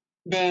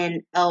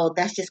 then,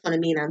 that's just going to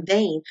mean I'm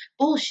vain.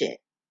 Bullshit.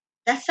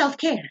 That's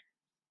self-care.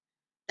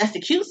 That's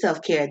the cute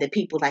self-care that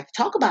people like to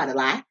talk about a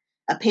lot.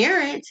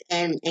 Appearance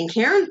and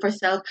caring for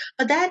self,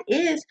 but that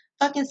is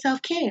fucking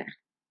self-care.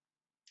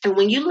 And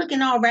when you're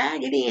looking all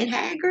raggedy and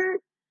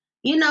haggard,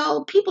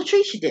 people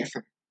treat you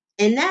different.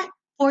 And that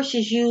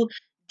forces you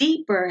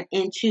deeper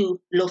into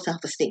low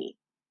self-esteem,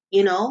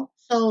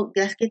 So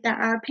let's get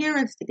our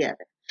appearance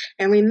together.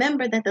 And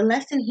remember that the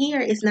lesson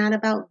here is not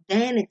about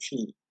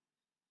vanity.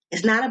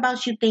 It's not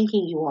about you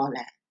thinking you all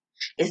that.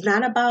 It's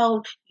not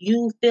about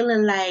you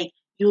feeling like,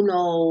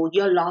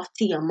 you're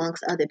lofty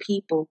amongst other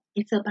people.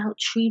 It's about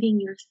treating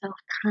yourself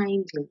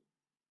kindly.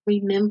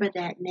 Remember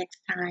that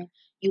next time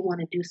you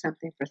want to do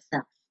something for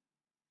self.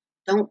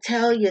 Don't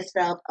tell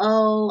yourself,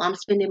 oh, I'm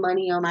spending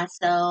money on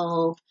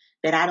myself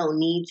that I don't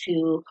need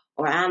to,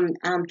 or I'm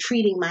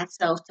treating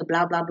myself to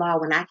blah blah blah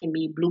when I can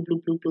be blue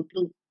blue blue blue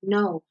blue.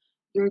 No,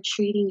 you're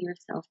treating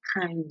yourself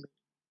kindly.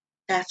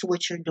 That's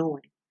what you're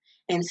doing.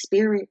 And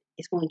spirit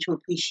is going to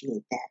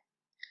appreciate that.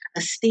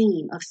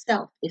 Esteem of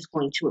self is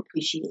going to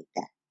appreciate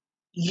that.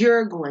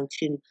 You're going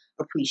to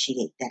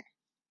appreciate that.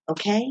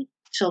 Okay?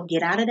 So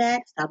get out of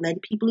that. Stop letting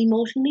people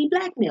emotionally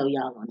blackmail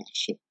y'all on that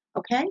shit.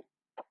 Okay?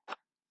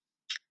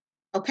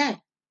 Okay.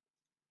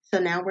 So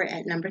now we're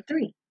at number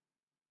 3.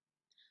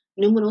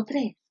 Número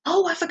 3.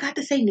 Oh, I forgot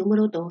to say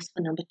número 2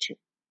 for number 2.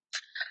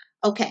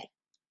 Okay.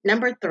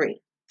 Number 3.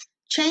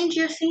 Change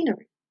your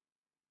scenery.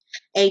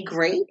 A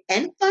great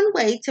and fun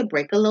way to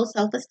break a low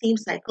self-esteem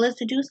cycle is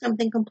to do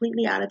something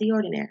completely out of the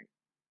ordinary.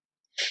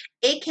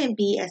 It can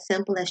be as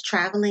simple as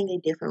traveling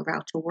a different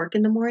route to work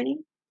in the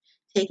morning,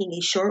 taking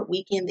a short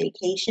weekend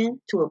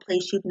vacation to a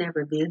place you've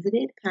never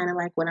visited, kind of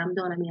like what I'm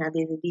doing. I mean, I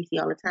visit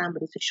DC all the time,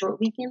 but it's a short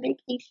weekend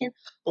vacation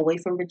away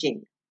from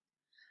Virginia.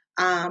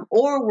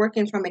 Or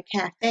working from a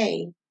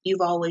cafe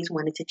you've always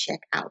wanted to check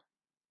out.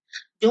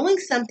 Doing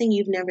something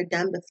you've never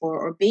done before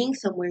or being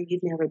somewhere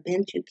you've never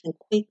been to can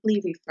quickly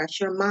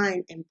refresh your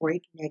mind and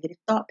break negative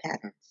thought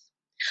patterns.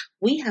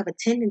 We have a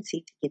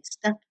tendency to get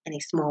stuck in a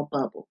small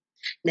bubble,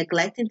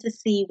 neglecting to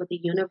see that the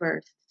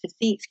universe is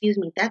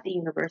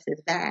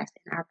vast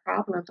and our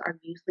problems are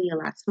usually a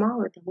lot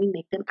smaller than we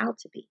make them out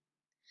to be.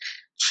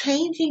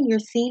 Changing your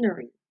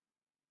scenery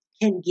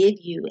can give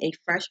you a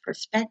fresh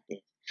perspective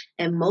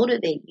and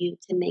motivate you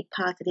to make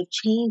positive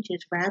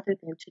changes rather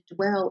than to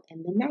dwell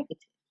in the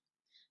negative.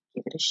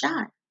 Give it a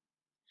shot.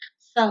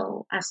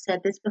 So, I've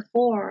said this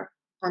before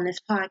on this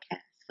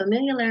podcast.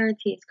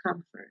 Familiarity is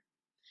comfort.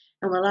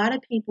 And what a lot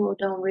of people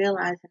don't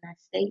realize in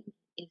that statement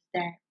is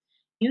that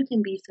you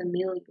can be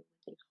familiar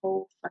with a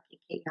whole fucking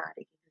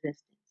chaotic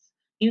existence.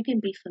 You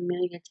can be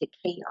familiar to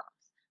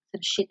chaos,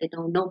 some shit that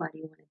don't nobody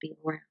want to be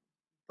around.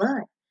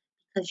 But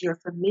because you're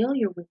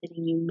familiar with it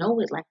and you know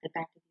it like the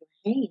back of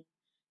your hand,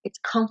 it's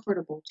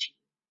comfortable to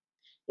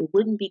you. It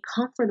wouldn't be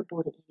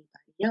comfortable to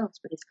anybody else,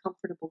 but it's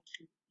comfortable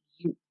to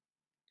you.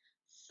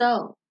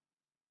 So,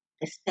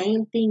 the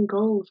same thing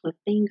goes with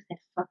things that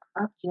fuck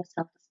up your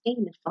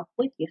self-esteem and fuck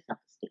with your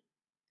self-esteem.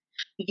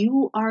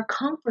 You are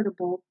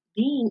comfortable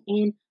being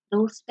in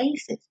those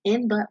spaces,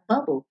 in that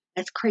bubble,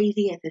 as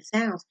crazy as it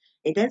sounds.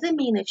 It doesn't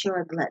mean that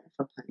you're a glutton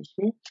for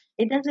punishment.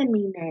 It doesn't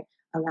mean that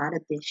a lot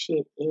of this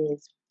shit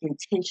is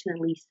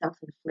intentionally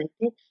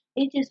self-inflicted.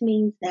 It just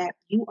means that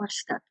you are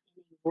stuck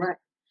in a rut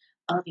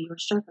of your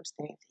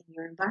circumstance and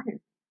your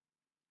environment.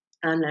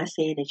 I'm not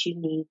saying that you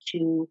need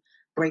to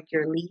break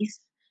your lease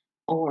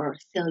or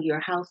sell your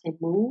house and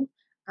move.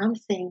 I'm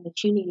saying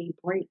that you need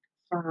a break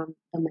from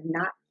the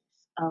monotonous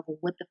of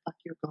what the fuck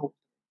you're going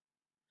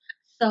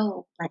through.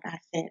 So, like I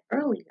said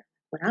earlier,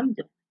 what I'm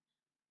doing,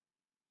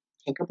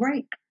 take a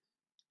break.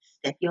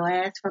 Step your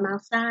ass from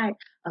outside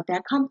of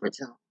that comfort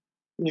zone.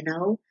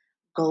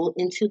 Go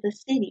into the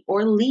city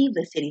or leave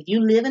the city. If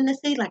you live in the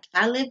city, like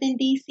if I lived in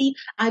DC,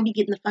 I'd be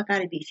getting the fuck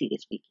out of DC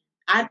this weekend.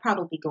 I'd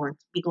probably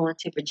be going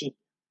to Virginia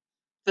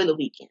for the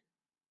weekend.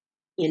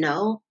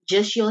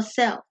 Just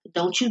yourself.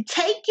 Don't you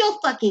take your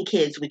fucking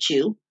kids with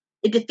you.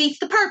 It defeats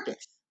the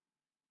purpose.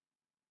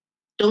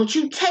 Don't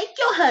you take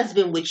your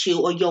husband with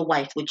you or your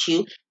wife with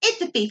you. It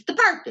defeats the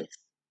purpose.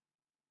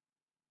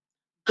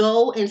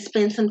 Go and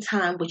spend some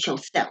time with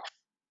yourself.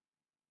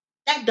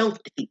 That don't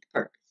defeat the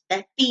purpose.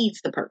 That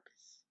feeds the purpose.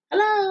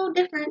 Hello,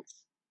 difference.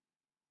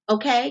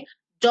 Okay?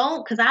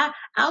 Because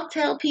I'll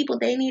tell people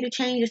they need to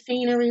change the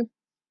scenery.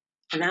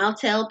 And I'll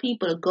tell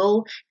people to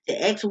go to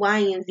X, Y,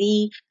 and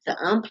Z to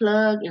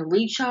unplug and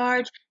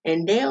recharge.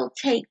 And they'll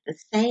take the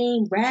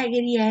same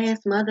raggedy ass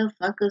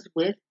motherfuckers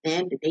with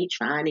them that they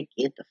trying to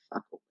get the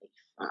fuck away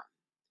from.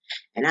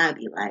 And I'll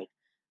be like,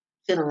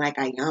 feeling like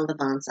Ayan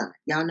Levanzon.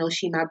 Y'all know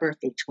she my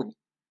birthday twin.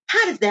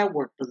 How does that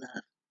work,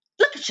 beloved?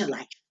 Look at your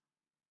life.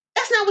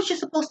 That's not what you're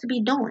supposed to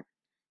be doing.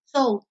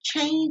 So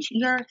change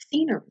your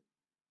scenery.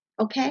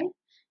 Okay?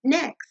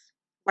 Next,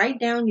 write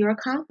down your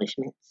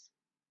accomplishments.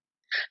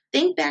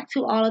 Think back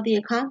to all of the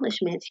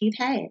accomplishments you've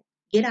had.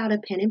 Get out a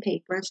pen and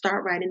paper and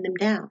start writing them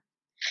down.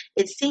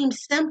 It seems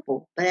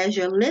simple, but as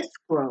your list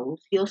grows,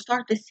 you'll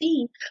start to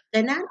see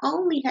that not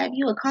only have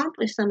you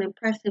accomplished some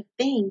impressive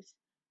things,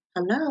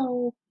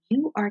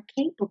 you are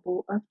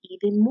capable of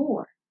even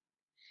more.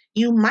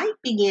 You might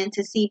begin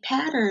to see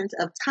patterns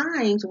of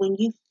times when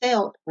you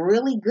felt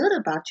really good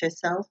about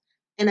yourself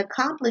and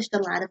accomplished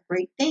a lot of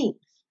great things.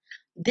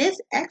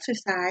 This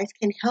exercise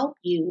can help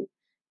you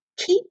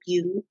keep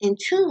you in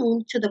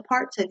tune to the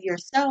parts of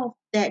yourself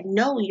that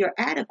know you're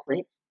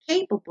adequate,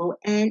 capable,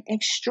 and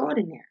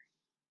extraordinary.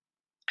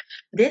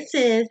 This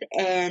is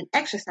an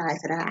exercise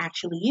that I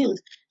actually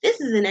use. This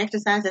is an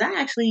exercise that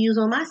I actually use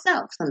on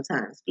myself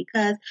sometimes,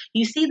 because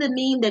you see the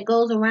meme that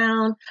goes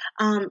around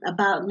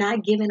about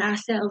not giving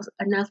ourselves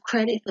enough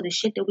credit for the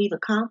shit that we've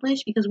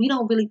accomplished, because we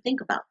don't really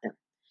think about them.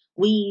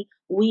 We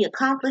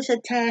accomplish a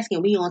task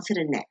and we on to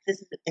the next.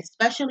 This is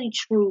especially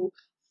true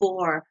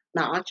for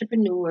my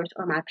entrepreneurs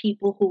or my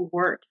people who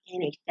work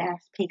in a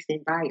fast-paced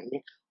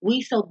environment.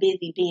 We so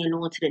busy being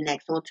on to the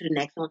next, on to the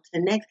next, on to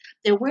the next,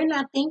 that we're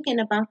not thinking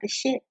about the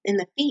shit and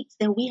the feats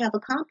that we have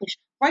accomplished.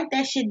 Write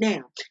that shit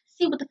down.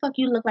 See what the fuck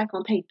you look like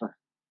on paper.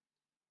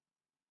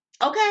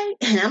 Okay?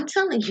 And I'm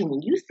telling you,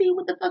 when you see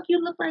what the fuck you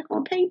look like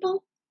on paper,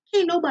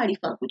 can't nobody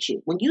fuck with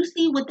you. When you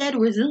see what that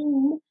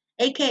resume,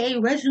 aka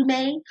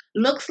resume,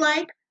 looks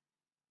like,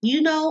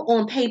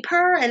 on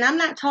paper, and I'm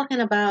not talking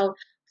about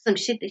some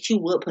shit that you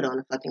would put on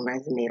a fucking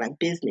resume, like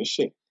business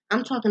shit.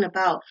 I'm talking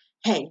about,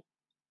 hey,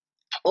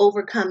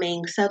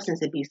 overcoming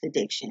substance abuse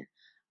addiction.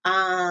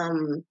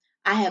 I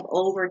have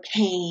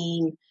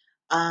overcame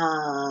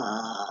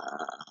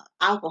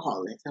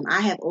alcoholism.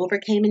 I have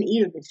overcame an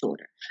eating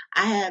disorder.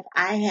 I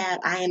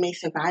am a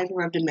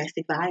survivor of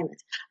domestic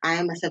violence. I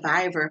am a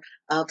survivor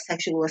of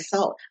sexual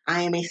assault.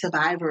 I am a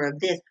survivor of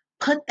this.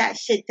 Put that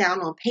shit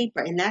down on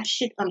paper, and that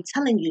shit, I'm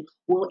telling you,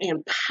 will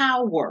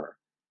empower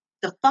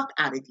the fuck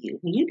out of you.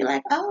 And you be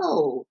like,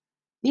 oh,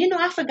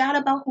 I forgot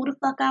about who the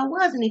fuck I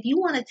was. And if you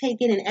want to take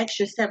it an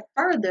extra step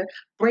further,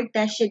 break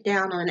that shit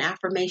down on an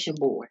affirmation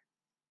board.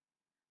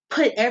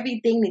 Put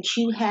everything that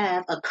you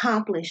have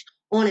accomplished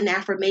on an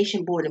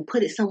affirmation board and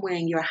put it somewhere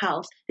in your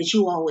house that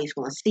you always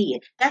going to see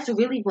it. That's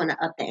really going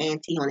to up the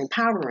ante on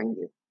empowering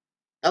you.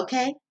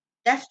 Okay?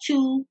 That's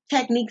 2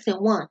 techniques in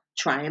one.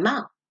 Try them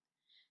out.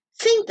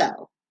 5.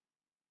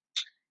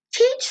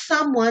 Teach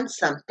someone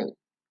something.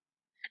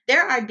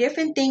 There are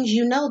different things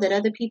you know that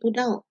other people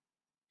don't.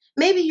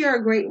 Maybe you're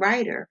a great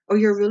writer, or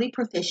you're really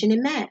proficient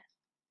in math.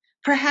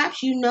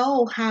 Perhaps you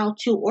know how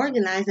to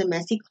organize a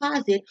messy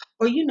closet,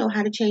 or you know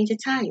how to change a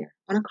tire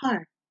on a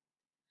car.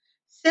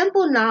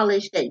 Simple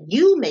knowledge that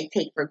you may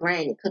take for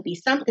granted could be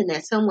something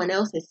that someone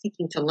else is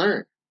seeking to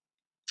learn.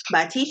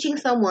 By teaching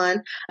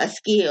someone a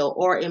skill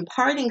or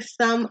imparting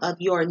some of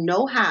your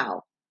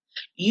know-how,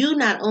 you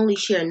not only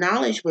share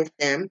knowledge with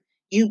them,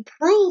 you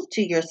prove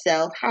to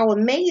yourself how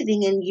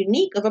amazing and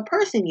unique of a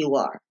person you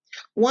are.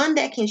 One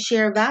that can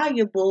share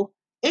valuable,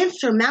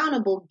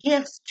 insurmountable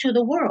gifts to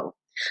the world.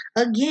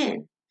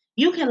 Again,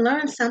 you can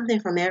learn something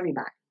from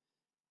everybody.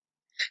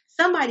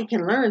 Somebody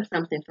can learn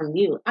something from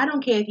you. I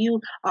don't care if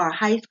you are a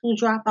high school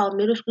dropout,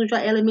 middle school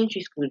dropout,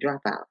 elementary school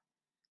dropout.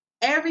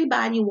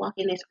 Everybody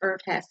walking this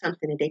earth has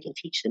something that they can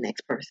teach the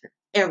next person.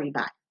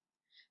 Everybody.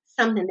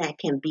 Something that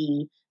can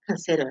be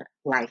considered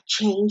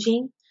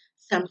life-changing,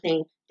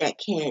 something that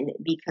can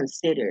be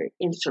considered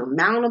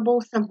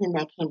insurmountable, something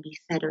that can be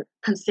considered,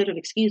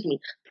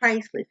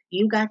 priceless.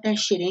 You got that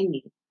shit in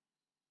you.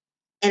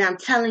 And I'm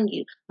telling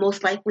you,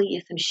 most likely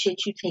it's some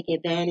shit you take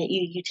advantage,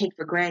 you take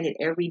for granted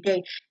every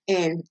day.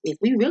 And if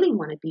we really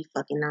want to be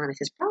fucking honest,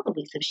 it's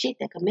probably some shit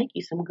that could make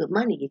you some good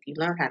money if you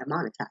learn how to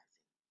monetize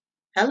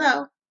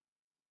it.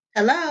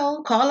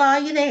 Hello, call all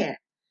you there.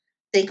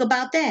 Think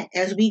about that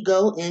as we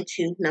go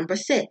into number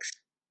 6.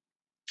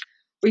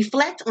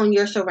 Reflect on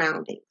your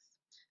surroundings.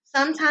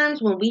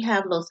 Sometimes when we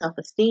have low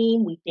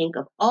self-esteem, we think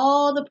of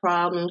all the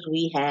problems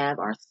we have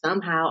are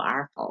somehow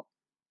our fault.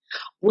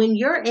 When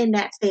you're in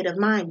that state of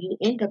mind, you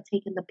end up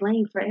taking the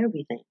blame for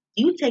everything.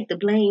 You take the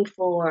blame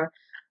for,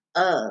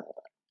 I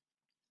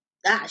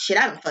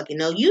don't fucking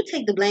know. You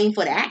take the blame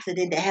for the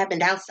accident that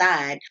happened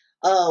outside,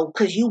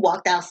 because you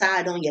walked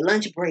outside on your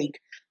lunch break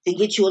to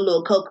get you a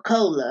little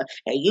Coca-Cola.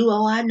 And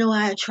I know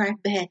I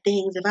attract bad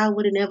things. If I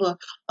would have never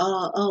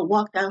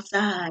walked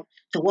outside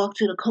to walk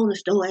to the corner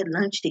store at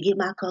lunch to get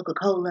my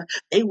Coca-Cola,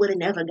 they would have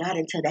never got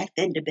into that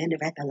fender bender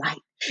at the light.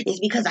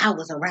 It's because I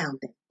was around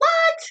them. What?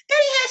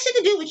 That ain't had shit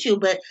to do with you,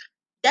 but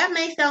that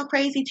may sound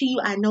crazy to you.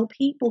 I know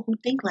people who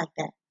think like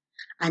that.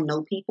 I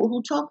know people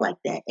who talk like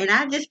that. And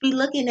I just be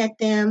looking at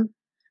them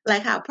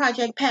like how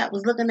Project Pat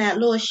was looking at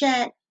Lil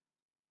Shat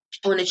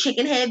on the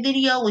chicken head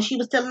video when she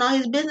was telling all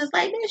his business.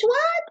 Like, bitch,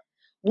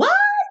 what?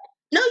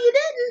 No, you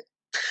didn't.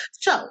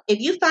 So, if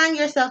you find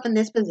yourself in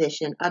this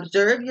position,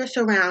 observe your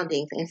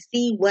surroundings and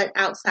see what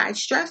outside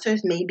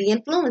stressors may be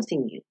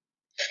influencing you.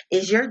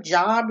 Is your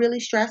job really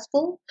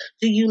stressful?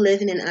 Do you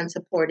live in an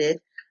unsupportive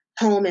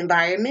home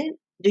environment?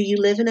 Do you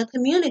live in a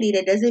community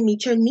that doesn't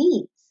meet your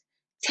needs?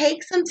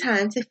 Take some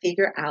time to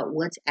figure out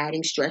what's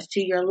adding stress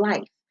to your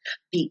life.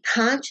 Be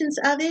conscious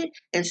of it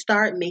and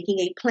start making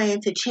a plan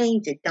to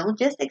change it. Don't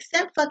just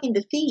accept fucking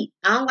defeat.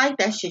 I don't like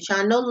that shit.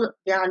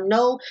 Y'all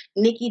know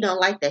Nikki don't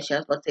like that shit. I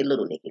was supposed to say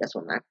little Nikki. That's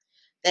what my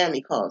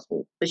family calls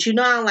me. But I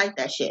don't like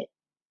that shit.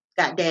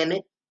 God damn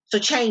it. So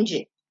change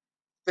it.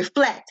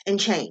 Reflect and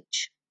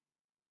change.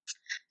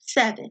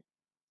 7.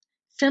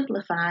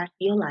 Simplify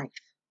your life.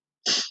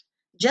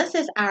 Just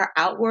as our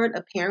outward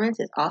appearance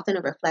is often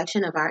a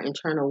reflection of our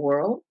internal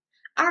world,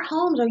 our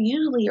homes are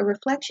usually a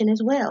reflection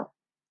as well.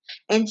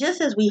 And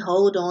just as we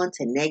hold on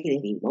to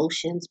negative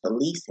emotions,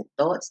 beliefs, and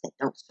thoughts that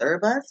don't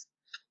serve us,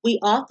 We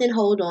often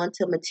hold on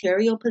to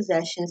material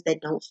possessions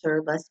that don't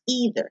serve us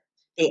either.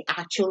 They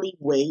actually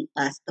weigh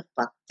us the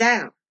fuck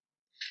down.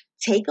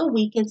 Take a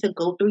weekend to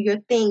go through your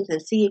things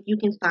and see if you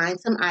can find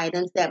some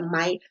items that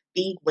might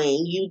be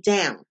weighing you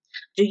down.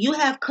 Do you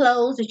have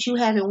clothes that you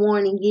haven't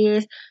worn in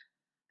years?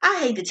 I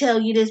hate to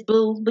tell you this,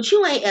 boo, but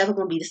you ain't ever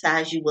gonna be the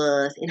size you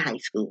was in high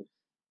school.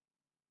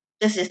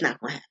 That's just not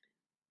gonna happen.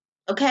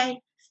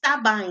 Okay?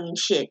 Stop buying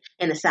shit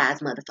in a size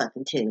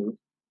motherfucking tube.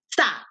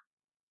 Stop.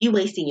 You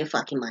wasting your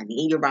fucking money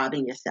and you're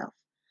robbing yourself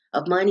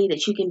of money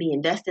that you can be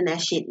investing that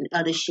shit and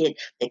other shit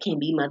that can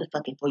be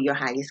motherfucking for your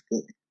highest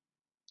good.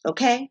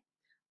 Okay?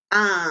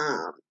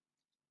 My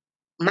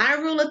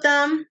rule of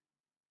thumb,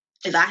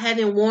 if I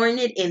haven't worn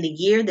it in the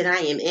year that I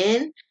am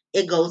in,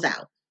 it goes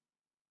out.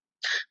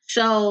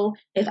 So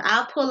if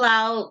I pull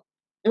out,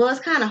 well, it's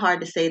kind of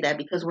hard to say that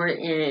because we're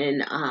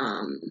in,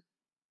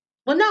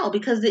 well, no,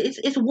 because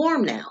it's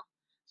warm now.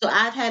 So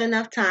I've had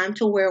enough time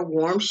to wear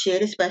warm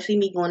shit, especially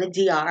me going to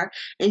DR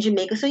in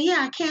Jamaica. So yeah,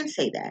 I can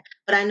say that.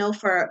 But I know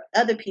for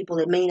other people,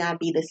 it may not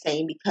be the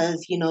same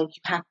because,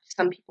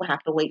 some people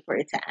have to wait for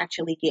it to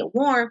actually get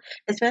warm,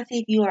 especially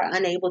if you are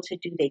unable to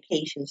do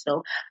vacation.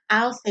 So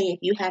I'll say if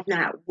you have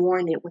not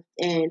worn it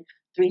within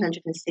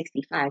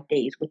 365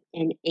 days,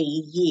 within a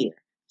year,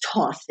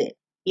 toss it.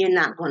 You're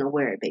not going to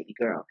wear it, baby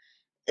girl.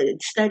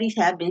 Studies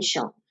have been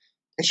shown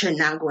that you're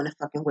not going to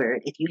fucking wear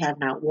it if you have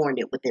not worn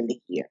it within the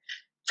year.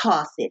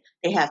 Toss it.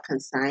 They have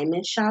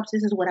consignment shops.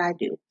 This is what I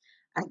do.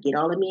 I get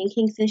all of me and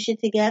Kingston shit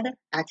together.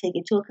 I take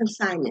it to a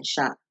consignment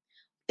shop.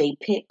 They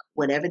pick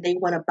whatever they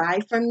want to buy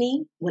from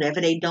me.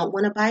 Whatever they don't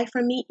want to buy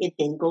from me, it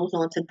then goes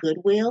on to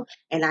Goodwill,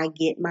 and I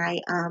get my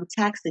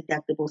tax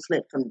deductible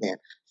slip from them.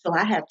 So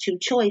I have two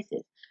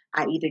choices.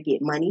 I either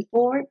get money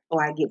for it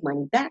or I get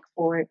money back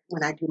for it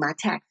when I do my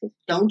taxes.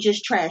 Don't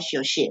just trash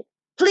your shit.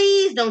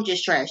 Please don't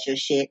just trash your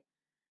shit.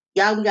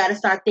 Y'all, we got to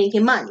start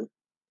thinking money.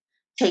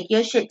 Take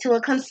your shit to a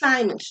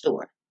consignment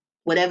store.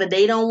 Whatever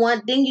they don't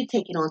want, then you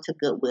take it on to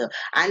Goodwill.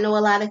 I know a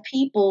lot of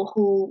people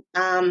who,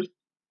 I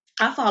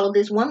follow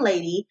this one young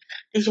lady,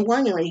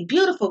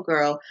 beautiful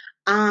girl.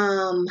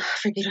 I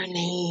forget her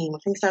name. I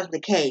think it starts with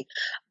a K.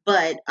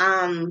 But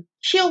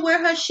she'll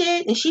wear her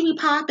shit and she be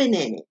popping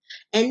in it.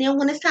 And then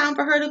when it's time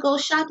for her to go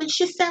shopping,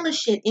 she selling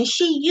shit. And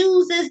she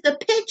uses the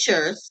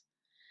pictures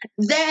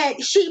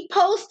that she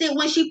posted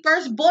when she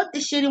first bought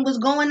the shit and was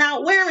going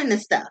out wearing the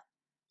stuff.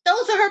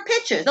 Those are her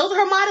pictures. Those are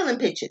her modeling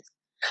pictures.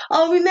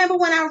 Oh, remember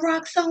when I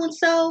rocked so and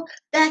so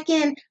back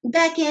in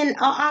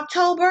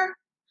October?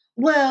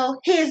 Well,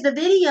 here's the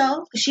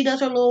video. She does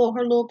her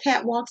little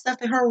catwalk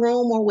stuff in her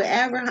room or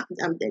wherever. I'm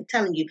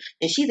telling you,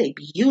 and she's a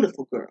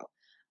beautiful girl.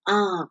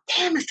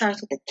 Damn, it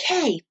starts with a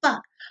K.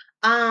 Fuck.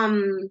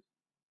 And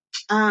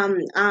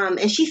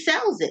she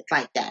sells it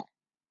like that.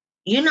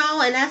 And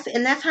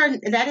that's her.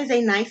 That is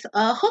a nice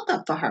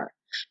hookup for her.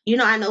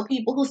 I know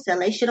people who sell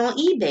their shit on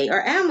eBay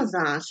or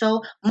Amazon.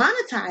 So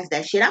monetize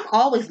that shit. I'm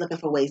always looking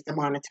for ways to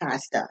monetize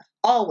stuff.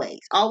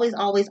 Always, always,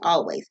 always,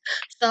 always.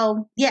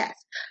 So yes.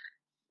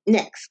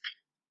 Next.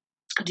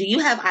 Do you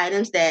have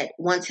items that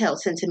once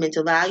held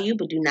sentimental value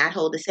but do not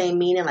hold the same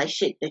meaning, like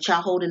shit that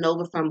y'all holding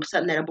over from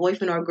something that a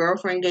boyfriend or a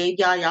girlfriend gave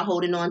y'all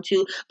holding on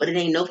to, but it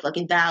ain't no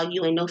fucking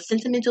value, ain't no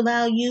sentimental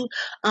value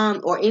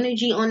or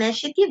energy on that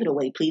shit? Give it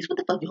away, please. What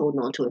the fuck you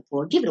holding on to it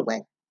for? Give it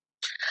away.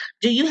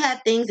 Do you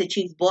have things that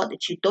you've bought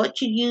that you thought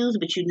you'd use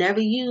but you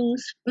never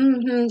use?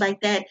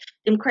 Like that,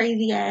 them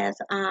crazy ass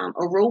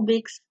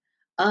aerobics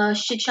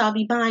shit y'all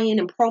be buying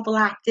and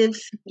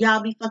prophylactics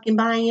y'all be fucking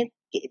buying.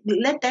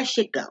 Let that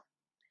shit go.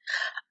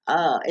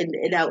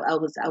 And I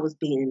was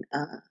being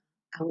facetious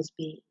when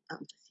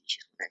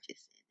I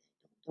just said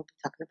that. Don't be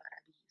talking about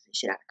I be using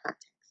shit out of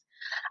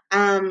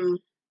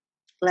context.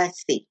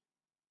 Let's see.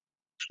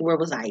 Where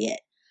was I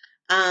at?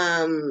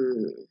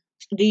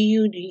 Do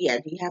you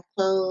have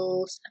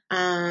clothes?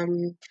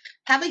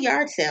 Have a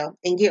yard sale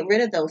and get rid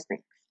of those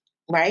things,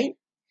 right?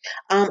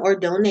 Or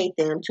donate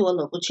them to a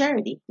local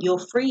charity.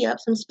 You'll free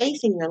up some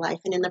space in your life,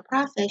 and in the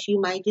process,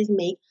 you might just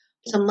make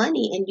some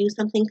money and do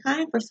something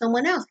kind for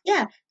someone else.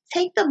 Yeah,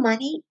 take the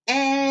money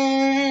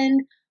and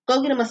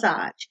go get a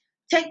massage.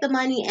 Take the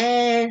money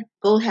and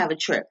go have a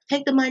trip.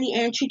 Take the money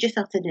and treat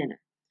yourself to dinner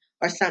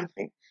or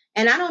something.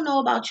 And I don't know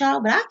about y'all,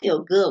 but I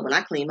feel good when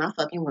I clean my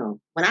fucking room.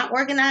 When I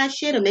organize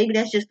shit, or maybe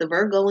that's just the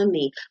Virgo in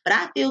me, but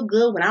I feel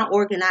good when I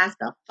organize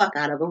the fuck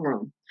out of a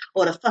room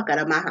or the fuck out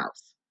of my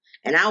house.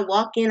 And I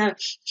walk in,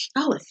 it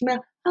smells,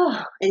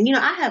 and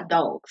I have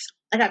dogs.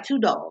 I got 2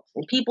 dogs.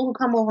 And people who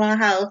come over our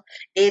house,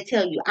 they'll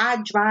tell you, I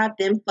drive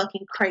them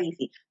fucking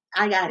crazy.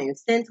 I got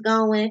incense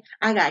going.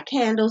 I got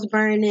candles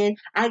burning.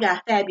 I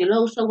got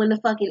Fabuloso in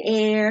the fucking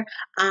air.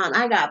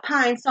 I got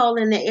pine sol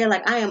in the air.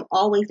 Like, I am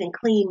always in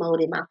clean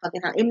mode in my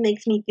fucking house. It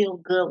makes me feel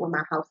good when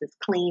my house is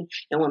clean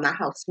and when my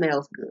house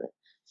smells good.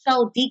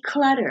 So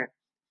declutter.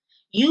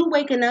 You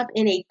waking up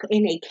in a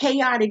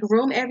chaotic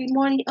room every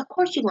morning, of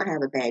course you're going to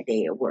have a bad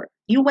day at work.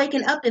 You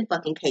waking up in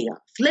fucking chaos,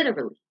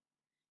 literally.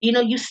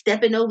 You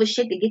stepping over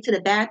shit to get to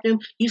the bathroom.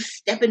 You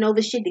stepping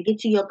over shit to get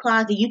to your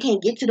closet. You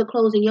can't get to the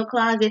clothes in your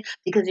closet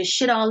because there's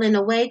shit all in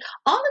the way.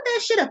 All of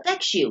that shit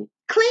affects you.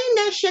 Clean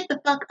that shit the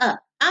fuck up.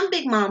 I'm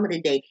Big Mama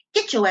today.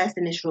 Get your ass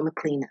in this room and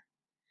clean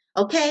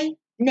up. Okay?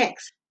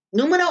 Next.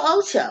 Numero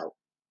ocho.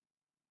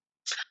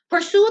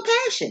 Pursue a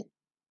passion.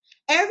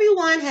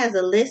 Everyone has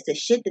a list of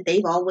shit that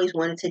they've always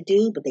wanted to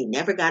do, but they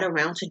never got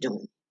around to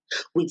doing.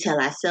 We tell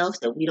ourselves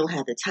that we don't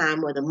have the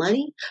time or the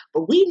money,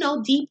 but we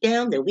know deep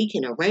down that we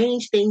can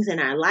arrange things in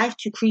our life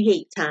to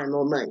create time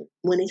or money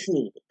when it's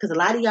needed. Because a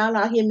lot of y'all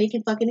out here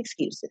making fucking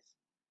excuses.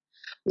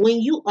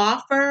 When you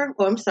suffer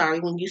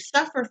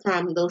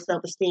from low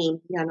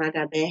self-esteem, y'all know I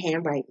got bad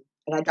handwriting.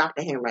 I got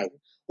doctor handwriting.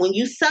 When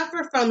you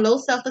suffer from low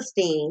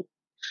self-esteem,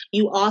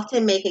 you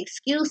often make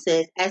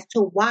excuses as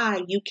to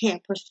why you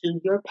can't pursue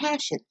your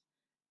passion.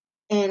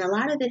 And a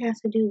lot of it has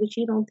to do with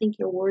you don't think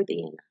you're worthy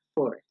enough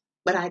for it.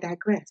 But I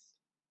digress.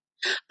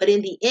 But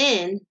in the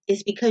end,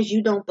 it's because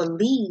you don't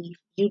believe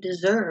you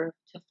deserve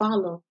to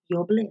follow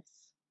your bliss.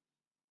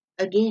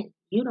 Again,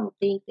 you don't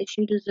think that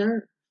you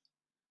deserve,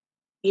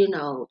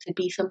 to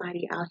be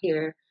somebody out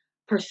here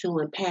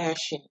pursuing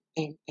passion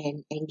and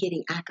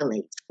getting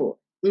accolades for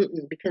it.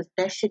 Because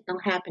that shit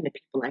don't happen to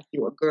people like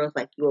you or girls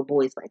like you or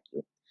boys like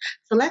you.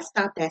 So let's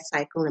stop that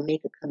cycle and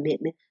make a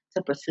commitment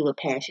to pursue a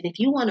passion. If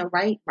you want to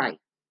write.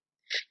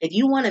 If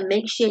you want to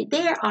make shit,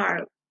 there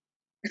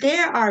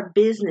are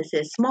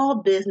businesses,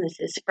 small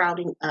businesses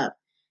sprouting up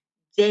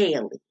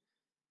daily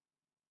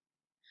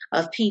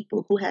of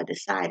people who have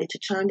decided to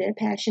turn their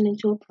passion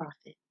into a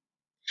profit.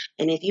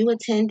 And if you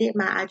attended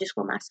my I Just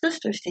Want My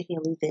Sisters to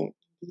Heal event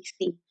in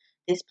DC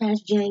this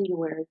past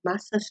January, my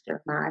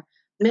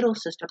middle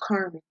sister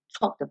Carmen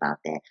talked about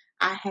that.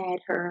 I had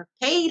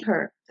paid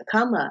her to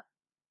come up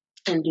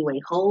and do a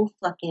whole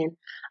fucking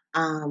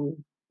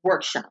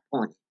workshop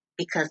on it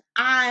because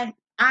I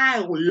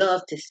would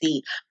love to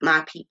see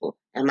my people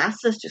and my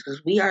sisters,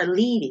 because we are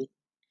leading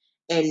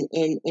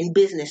in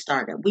business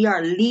startup. We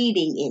are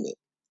leading in it.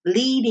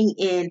 Leading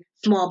in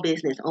small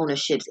business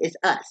ownerships. It's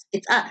us.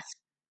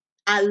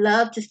 I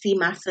love to see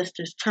my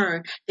sisters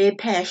turn their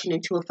passion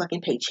into a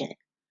fucking paycheck.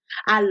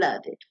 I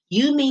love it.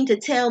 You mean to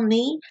tell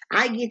me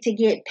I get to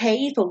get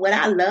paid for what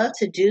I love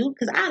to do?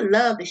 Because I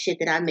love the shit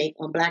that I make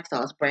on Black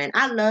Sauce brand.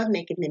 I love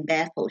making them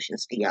bath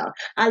potions for y'all.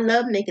 I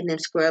love making them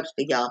scrubs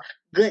for y'all.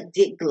 Good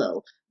Dick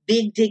Glow.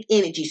 Big Dick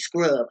Energy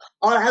Scrub.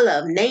 I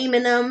love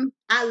naming them.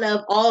 I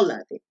love all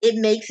of it.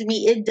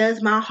 It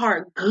does my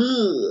heart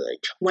good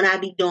when I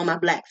be doing my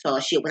Black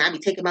Sauce shit, when I be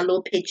taking my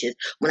little pictures,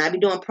 when I be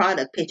doing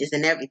product pictures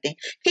and everything.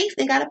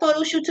 Kingston got a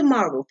photo shoot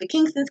tomorrow for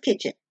Kingston's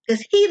Kitchen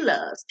because he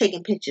loves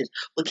taking pictures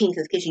with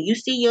Kingston's Kitchen. You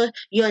see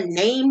your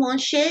name on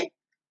shit,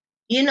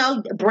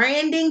 the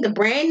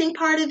branding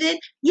part of it.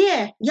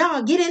 Yeah,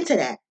 y'all get into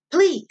that.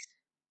 Please.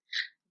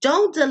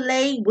 Don't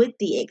delay with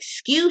the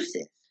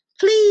excuses.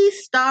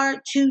 Please start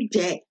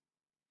today.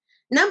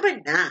 Number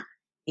 9.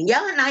 And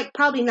y'all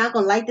probably not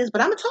going to like this,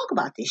 but I'm going to talk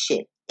about this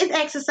shit. It's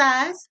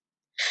exercise.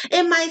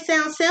 It might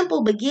sound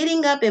simple, but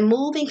getting up and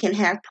moving can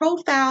have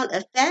profound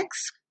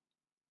effects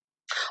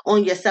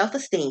on your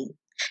self-esteem.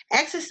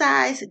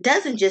 Exercise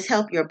doesn't just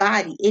help your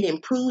body. It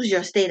improves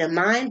your state of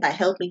mind by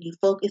helping you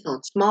focus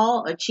on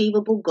small,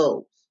 achievable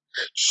goals.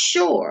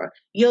 Sure,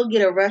 you'll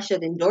get a rush of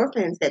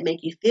endorphins that make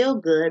you feel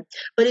good,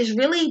 but it's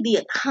really the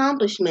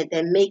accomplishment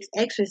that makes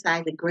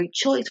exercise a great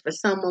choice for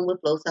someone with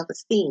low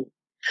self-esteem.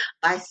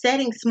 By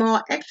setting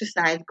small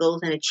exercise goals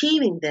and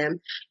achieving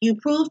them, you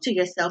prove to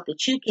yourself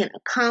that you can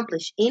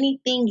accomplish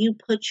anything you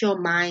put your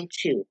mind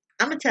to.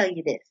 I'm going to tell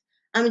you this.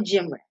 I'm a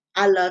gym rat.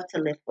 I love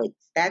to lift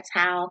weights. That's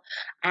how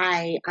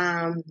I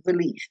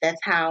release. That's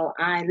how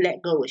I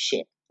let go of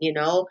shit.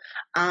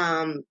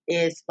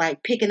 It's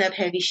like picking up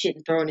heavy shit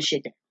and throwing the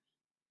shit down.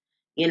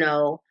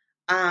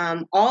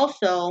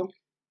 Also,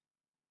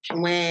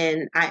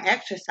 when I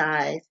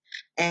exercise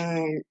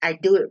and I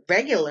do it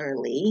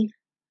regularly,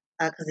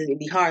 because it'd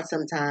be hard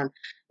sometimes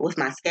with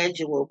my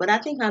schedule, but I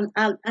think I've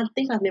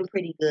been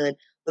pretty good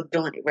with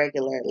doing it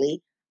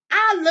regularly.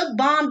 I look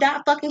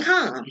bomb.fucking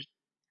calm.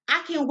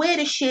 I can wear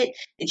the shit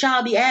that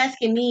y'all be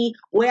asking me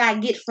where I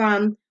get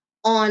from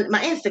on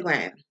my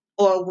Instagram.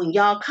 Or when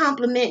y'all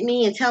compliment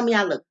me and tell me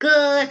I look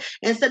good.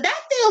 And so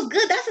that feels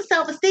good. That's a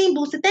self-esteem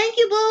booster. Thank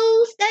you,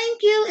 boos.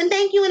 Thank you. And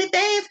thank you in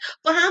advance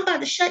for how I'm about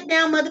to shut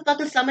down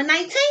motherfucking summer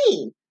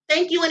 19.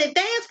 Thank you in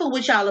advance for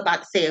what y'all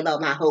about to say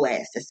about my whole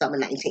ass this summer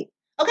 19.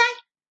 Okay?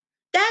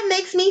 That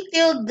makes me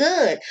feel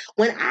good.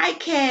 When I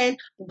can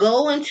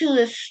go into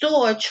the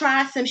store,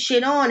 try some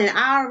shit on, and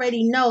I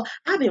already know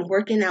I've been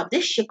working out.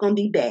 This shit gonna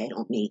be bad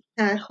on me.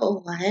 I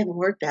haven't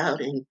worked out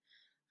in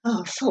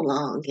so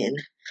long, and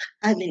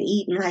I've been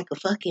eating like a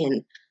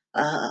fucking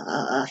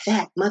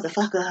fat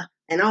motherfucker,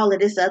 and all of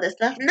this other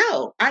stuff.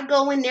 No, I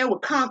go in there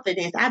with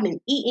confidence. I've been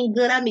eating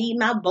good. I've been eating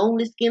my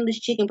boneless, skinless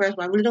chicken breast.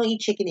 I really don't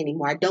eat chicken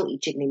anymore. I don't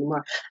eat chicken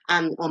anymore.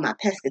 I'm on my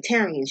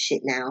pescatarian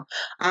shit now.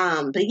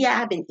 But yeah,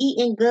 I've been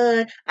eating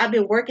good. I've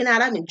been working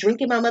out. I've been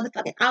drinking my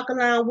motherfucking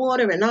alkaline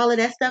water and all of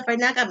that stuff right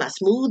now. I got my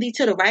smoothie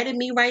to the right of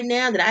me right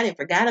now that I didn't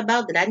forgot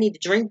about that I need to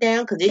drink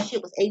down because this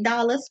shit was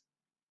 $8.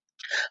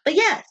 But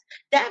yes,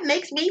 that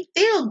makes me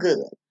feel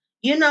good.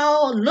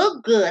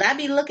 Look good. I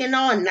be looking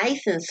all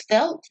nice and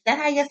svelte. That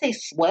how you say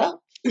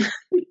swell?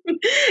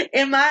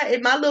 in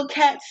my little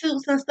cat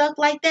suits and stuff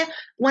like that.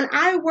 When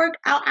I work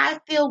out, I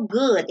feel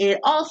good. And it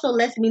also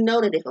lets me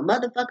know that if a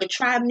motherfucker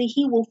try me,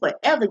 he will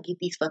forever get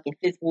these fucking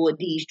Fifth Ward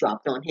D's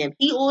dropped on him.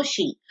 He or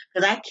she.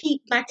 Because I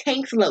keep my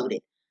tanks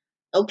loaded.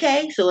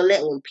 Okay? So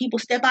when people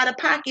step out of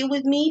pocket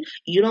with me,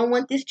 you don't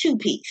want this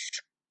 2-piece.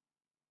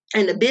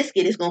 And the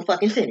biscuit is going to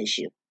fucking finish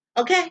you.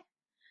 Okay?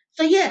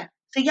 So yeah.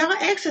 So y'all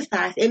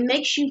exercise. It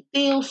makes you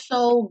feel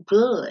so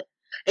good.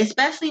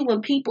 Especially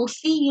when people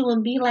see you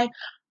and be like,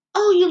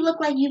 oh, you look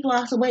like you've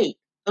lost weight.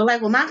 Or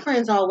like when my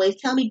friends always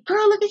tell me,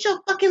 girl, look at your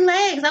fucking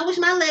legs. I wish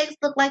my legs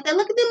looked like that.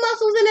 Look at the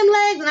muscles in them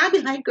legs. And I'd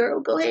be like, girl,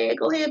 go ahead,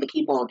 but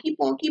keep on.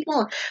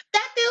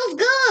 That feels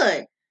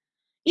good.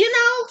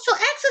 So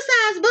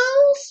exercise,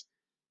 booze.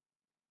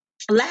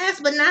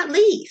 Last but not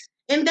least,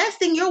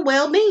 invest in your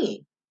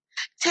well-being.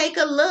 Take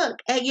a look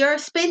at your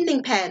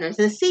spending patterns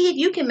and see if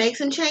you can make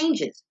some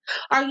changes.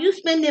 Are you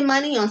spending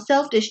money on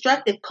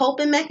self-destructive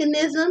coping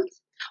mechanisms?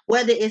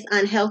 Whether it's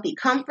unhealthy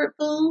comfort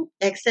food,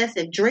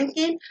 excessive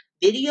drinking,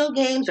 video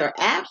games or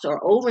apps,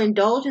 or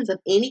overindulgence of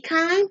any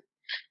kind,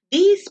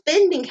 these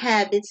spending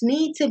habits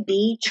need to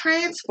be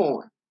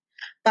transformed.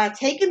 By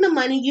taking the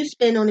money you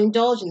spend on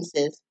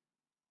indulgences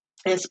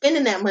and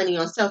spending that money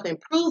on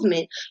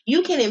self-improvement,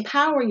 you can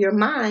empower your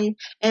mind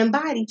and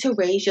body to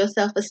raise your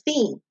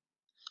self-esteem.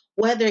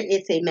 Whether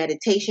it's a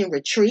meditation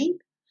retreat,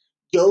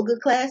 yoga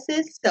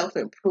classes,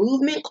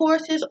 self-improvement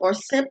courses, or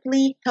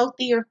simply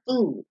healthier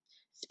food,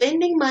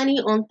 spending money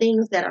on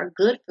things that are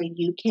good for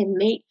you can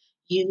make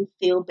you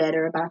feel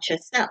better about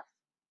yourself.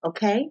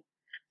 Okay?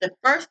 The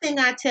first thing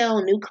I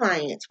tell new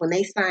clients when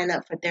they sign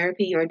up for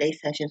therapy or day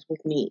sessions with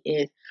me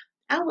is,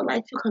 I would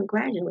like to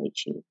congratulate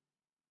you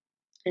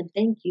and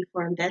thank you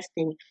for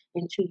investing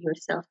into your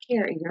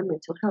self-care and your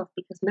mental health,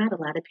 because not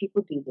a lot of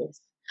people do this.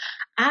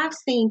 I've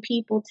seen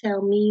people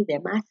tell me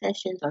that my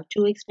sessions are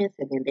too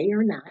expensive, and they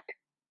are not.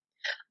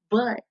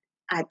 But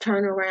I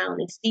turn around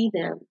and see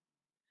them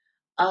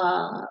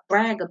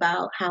brag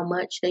about how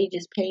much they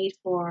just paid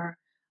for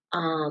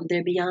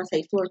their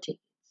Beyonce floor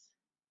tickets,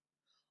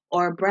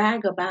 or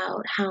brag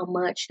about how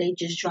much they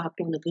just dropped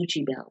on the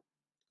Gucci belt.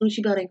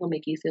 Gucci belt ain't gonna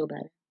make you feel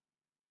better.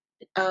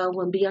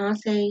 When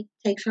Beyonce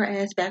takes her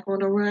ass back on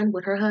the run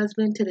with her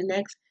husband to the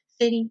next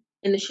city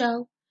in the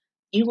show,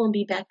 you gonna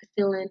be back to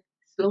feeling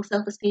low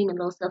self-esteem and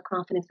low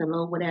self-confidence and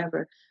low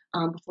whatever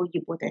before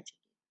you bought that ticket.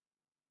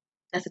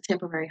 That's a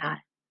temporary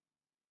high.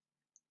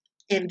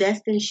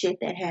 Invest in shit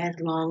that has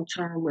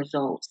long-term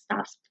results.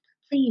 Stop,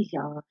 please,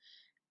 y'all.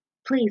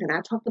 Please, and I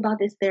talked about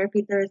this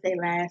Therapy Thursday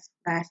last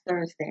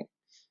Thursday.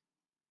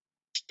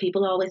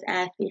 People always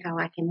ask me how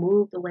I can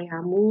move the way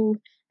I move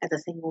as a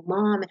single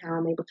mom and how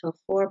I'm able to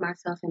afford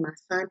myself and my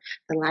son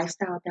the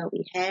lifestyle that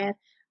we have.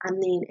 I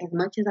mean, as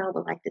much as I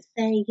would like to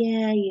say,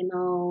 yeah,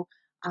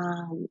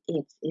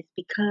 it's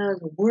because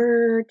of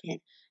work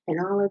and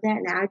all of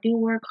that. Now, I do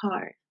work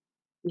hard,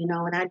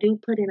 and I do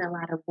put in a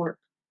lot of work.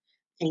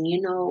 And,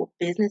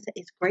 business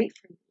is great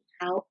for me.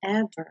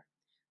 However,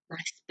 my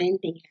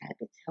spending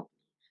habits help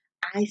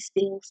me. I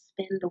still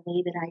spend the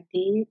way that I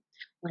did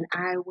when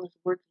I was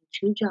working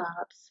 2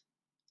 jobs,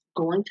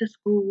 going to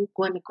school,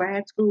 going to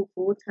grad school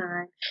full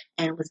time,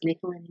 and was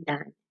nickel and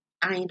dime.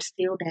 I am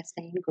still that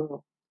same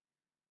girl.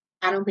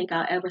 I don't think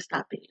I'll ever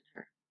stop being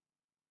her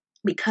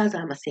because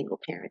I'm a single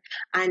parent.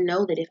 I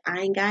know that if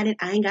I ain't got it,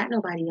 I ain't got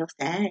nobody else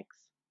to ask.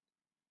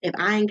 If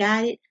I ain't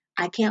got it,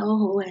 I can't,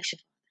 who ask you?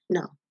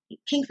 No.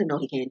 Kingston know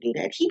he can't do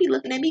that. He be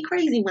looking at me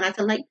crazy when I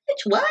tell him, like,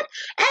 bitch, what?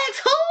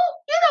 Ask who?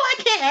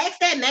 I can't ask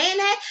that man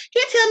that.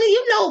 He'll tell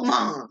me,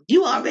 mom.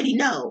 You already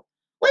know.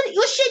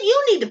 What shit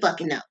you need to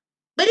fucking know?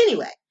 But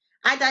anyway,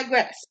 I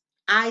digress.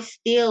 I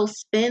still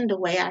spend the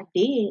way I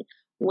did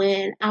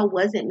when I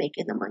wasn't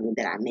making the money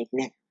that I make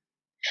now.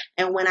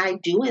 And when I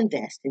do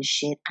invest in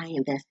shit, I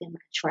invest in my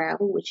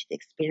travel, which is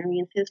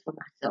experiences for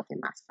myself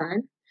and my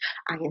son.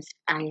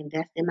 I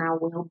invest in my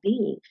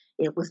well-being.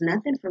 It was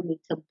nothing for me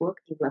to book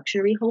a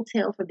luxury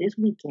hotel for this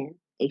weekend,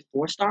 a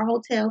 4-star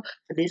hotel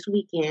for this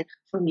weekend,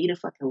 for me to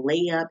fucking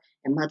lay up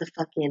and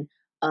motherfucking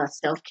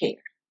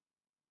self-care.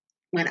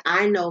 When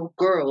I know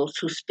girls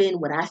who spend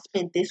what I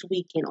spent this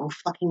weekend on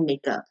fucking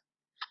makeup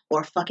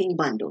or fucking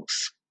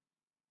bundles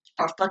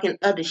or fucking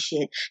other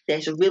shit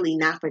that's really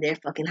not for their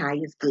fucking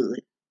highest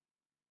good.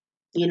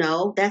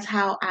 That's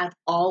how I've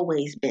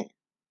always been.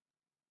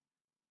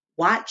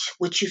 Watch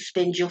what you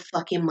spend your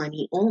fucking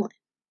money on.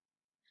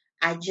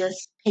 I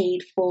just paid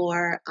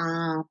for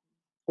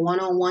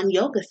one-on-one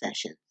yoga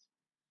sessions.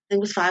 It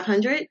was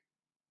 $500.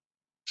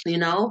 you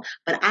know?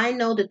 But I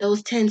know that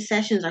those 10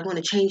 sessions are going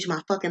to change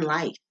my fucking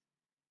life.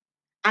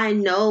 I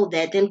know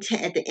that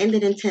at the end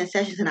of them 10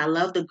 sessions, and I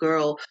love the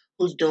girl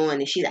who's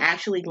doing it. She's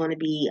actually going to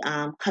be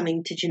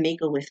coming to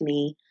Jamaica with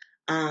me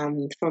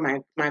for my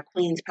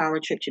Queen's Power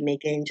Trip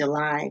Jamaica in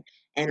July.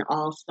 And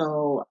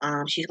also,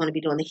 she's going to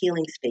be doing the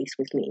healing space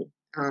with me.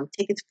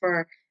 Tickets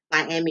for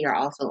Miami are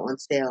also on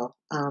sale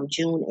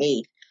June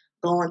 8th.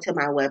 Go onto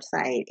my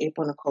website,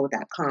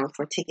 aprilnicole.com,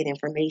 for ticket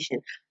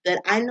information.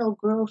 That I know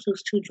girls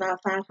who's to drop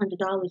 $500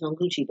 on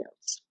Gucci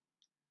belts.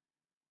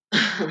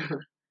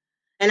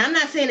 And I'm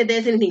not saying that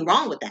there's anything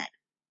wrong with that.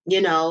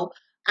 You know,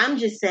 I'm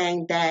just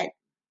saying that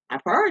my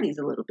priority is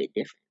a little bit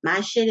different.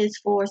 My shit is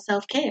for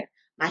self-care.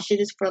 My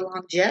shit is for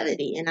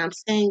longevity. And I'm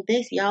saying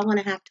this, y'all going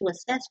to have to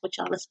assess what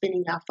y'all are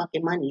spending y'all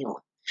fucking money on.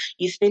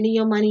 You spending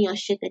your money on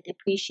shit that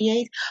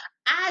depreciates.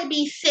 I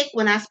be sick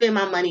when I spend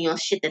my money on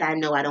shit that I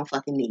know I don't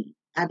fucking need.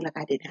 I'd be like,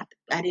 I didn't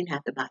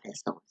have to buy that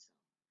so-and-so.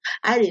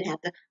 I didn't have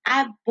to.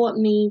 I bought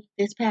me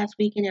this past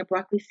weekend at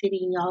Broccoli City,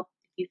 and y'all,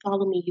 if you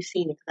follow me, you've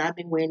seen it because I've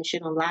been wearing the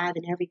shit on live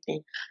and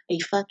everything. A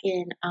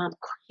fucking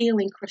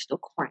healing crystal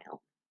crown.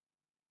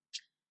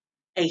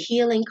 A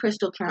healing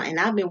crystal crown, and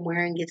I've been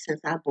wearing it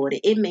since I bought it.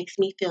 It makes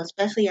me feel,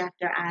 especially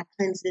after I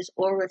cleansed this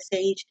aura,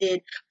 Sage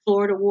did,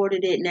 Florida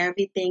watered it and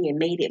everything and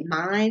made it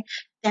mine.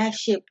 That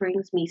shit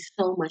brings me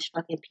so much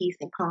fucking peace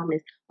and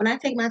calmness. When I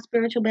take my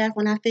spiritual bath,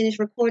 when I finish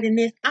recording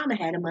this, I'ma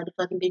have a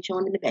motherfucking bitch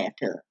on in the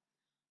bathtub.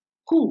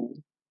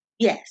 Who?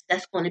 Yes,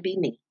 that's going to be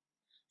me.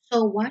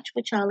 So watch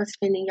what y'all are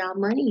spending y'all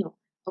money on,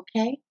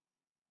 okay?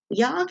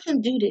 Y'all can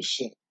do this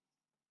shit,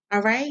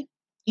 all right?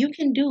 You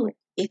can do it.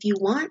 If you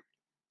want,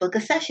 book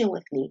a session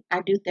with me.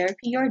 I do therapy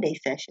your day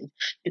sessions.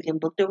 You can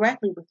book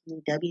directly with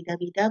me,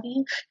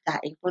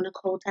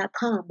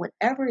 www.aprilnicole.com,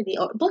 whatever it is,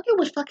 or book it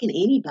with fucking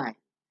anybody.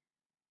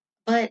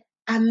 But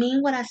I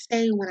mean what I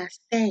say when I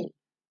say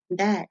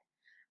that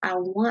I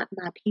want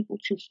my people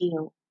to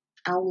heal.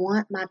 I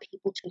want my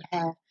people to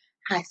have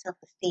high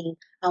self-esteem.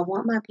 I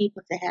want my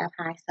people to have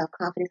high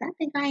self-confidence. I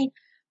think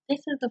this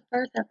is the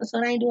first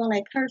episode I ain't doing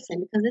like cursing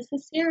because this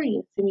is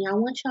serious to me. I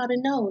want y'all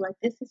to know, like,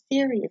 this is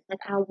serious.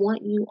 Like, I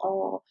want you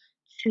all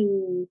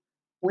to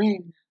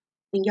win.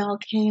 And y'all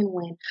can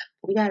win.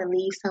 But we got to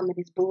leave some of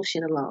this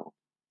bullshit alone.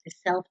 The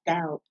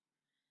self-doubt,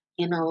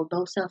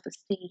 low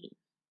self-esteem,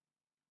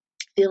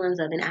 feelings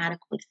of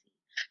inadequacy,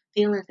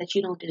 feelings that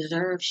you don't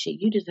deserve shit.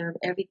 You deserve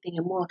everything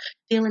and more.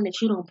 Feeling that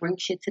you don't bring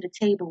shit to the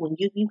table when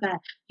you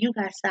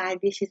got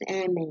side dishes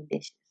and main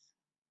dishes.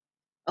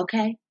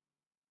 Okay?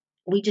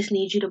 We just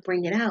need you to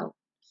bring it out.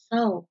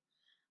 So,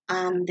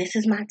 this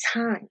is my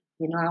time.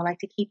 I like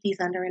to keep these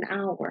under an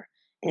hour.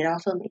 And it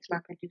also makes my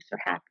producer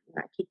happy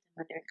when I keep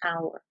them under an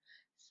hour.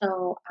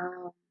 So,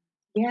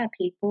 yeah,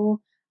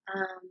 people.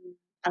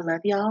 I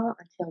love y'all.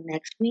 Until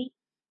next week.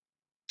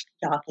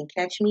 Y'all can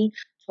catch me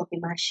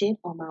talking my shit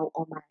on my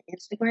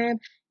Instagram,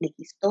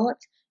 Nikki's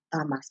Thoughts.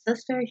 My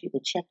sisters, you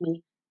can check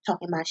me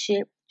talking my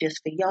shit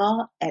just for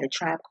y'all at A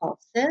Tribe Called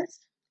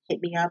Sis.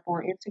 Hit me up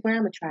on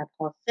Instagram, A Tribe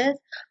Called Sis.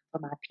 For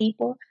my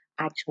people,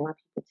 I just want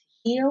people to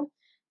heal.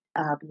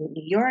 I'll be in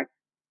New York,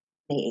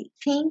 May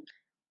 18th.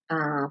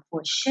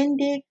 For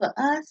Shindig for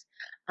us.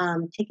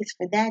 Tickets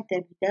for that,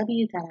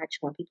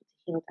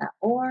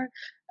 www.IJustWantPeopleToHeal.org.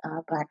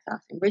 Black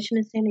Sauce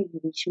Enrichment Center, you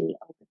reach me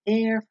over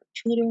there for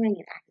tutoring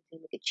and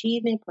academic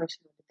achievement,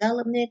 personal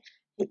development.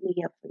 Hit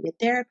me up for your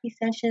therapy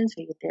sessions,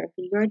 for your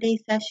therapy your day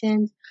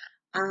sessions.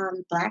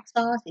 Black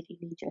Sauce, if you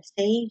need your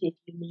sage, if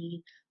you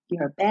need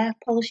your bath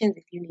potions,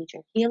 if you need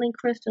your healing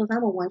crystals,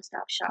 I'm a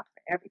one-stop shop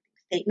for everything.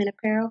 Statement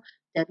Apparel,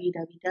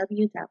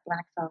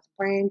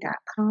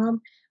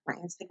 www.blacksaucebrand.com. My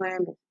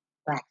Instagram is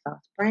Black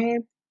Sauce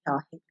Brand.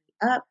 Y'all hit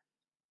me up.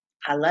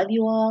 I love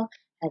you all.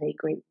 Have a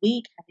great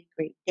week. Have a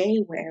great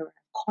day wherever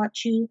I've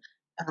caught you.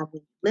 When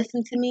you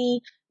listen to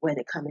me,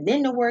 whether coming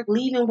into work,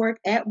 leaving work,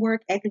 at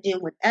the gym,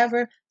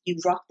 whatever, you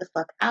rock the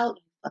fuck out.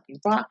 You fucking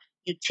rock.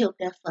 You tilt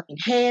that fucking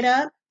head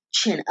up.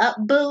 Chin up,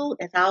 boo.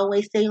 As I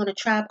always say on A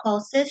Tribe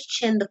Called Sis,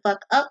 chin the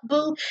fuck up,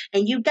 boo.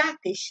 And you got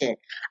this shit.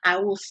 I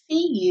will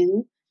see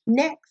you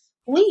next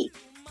week.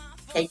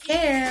 Take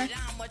care.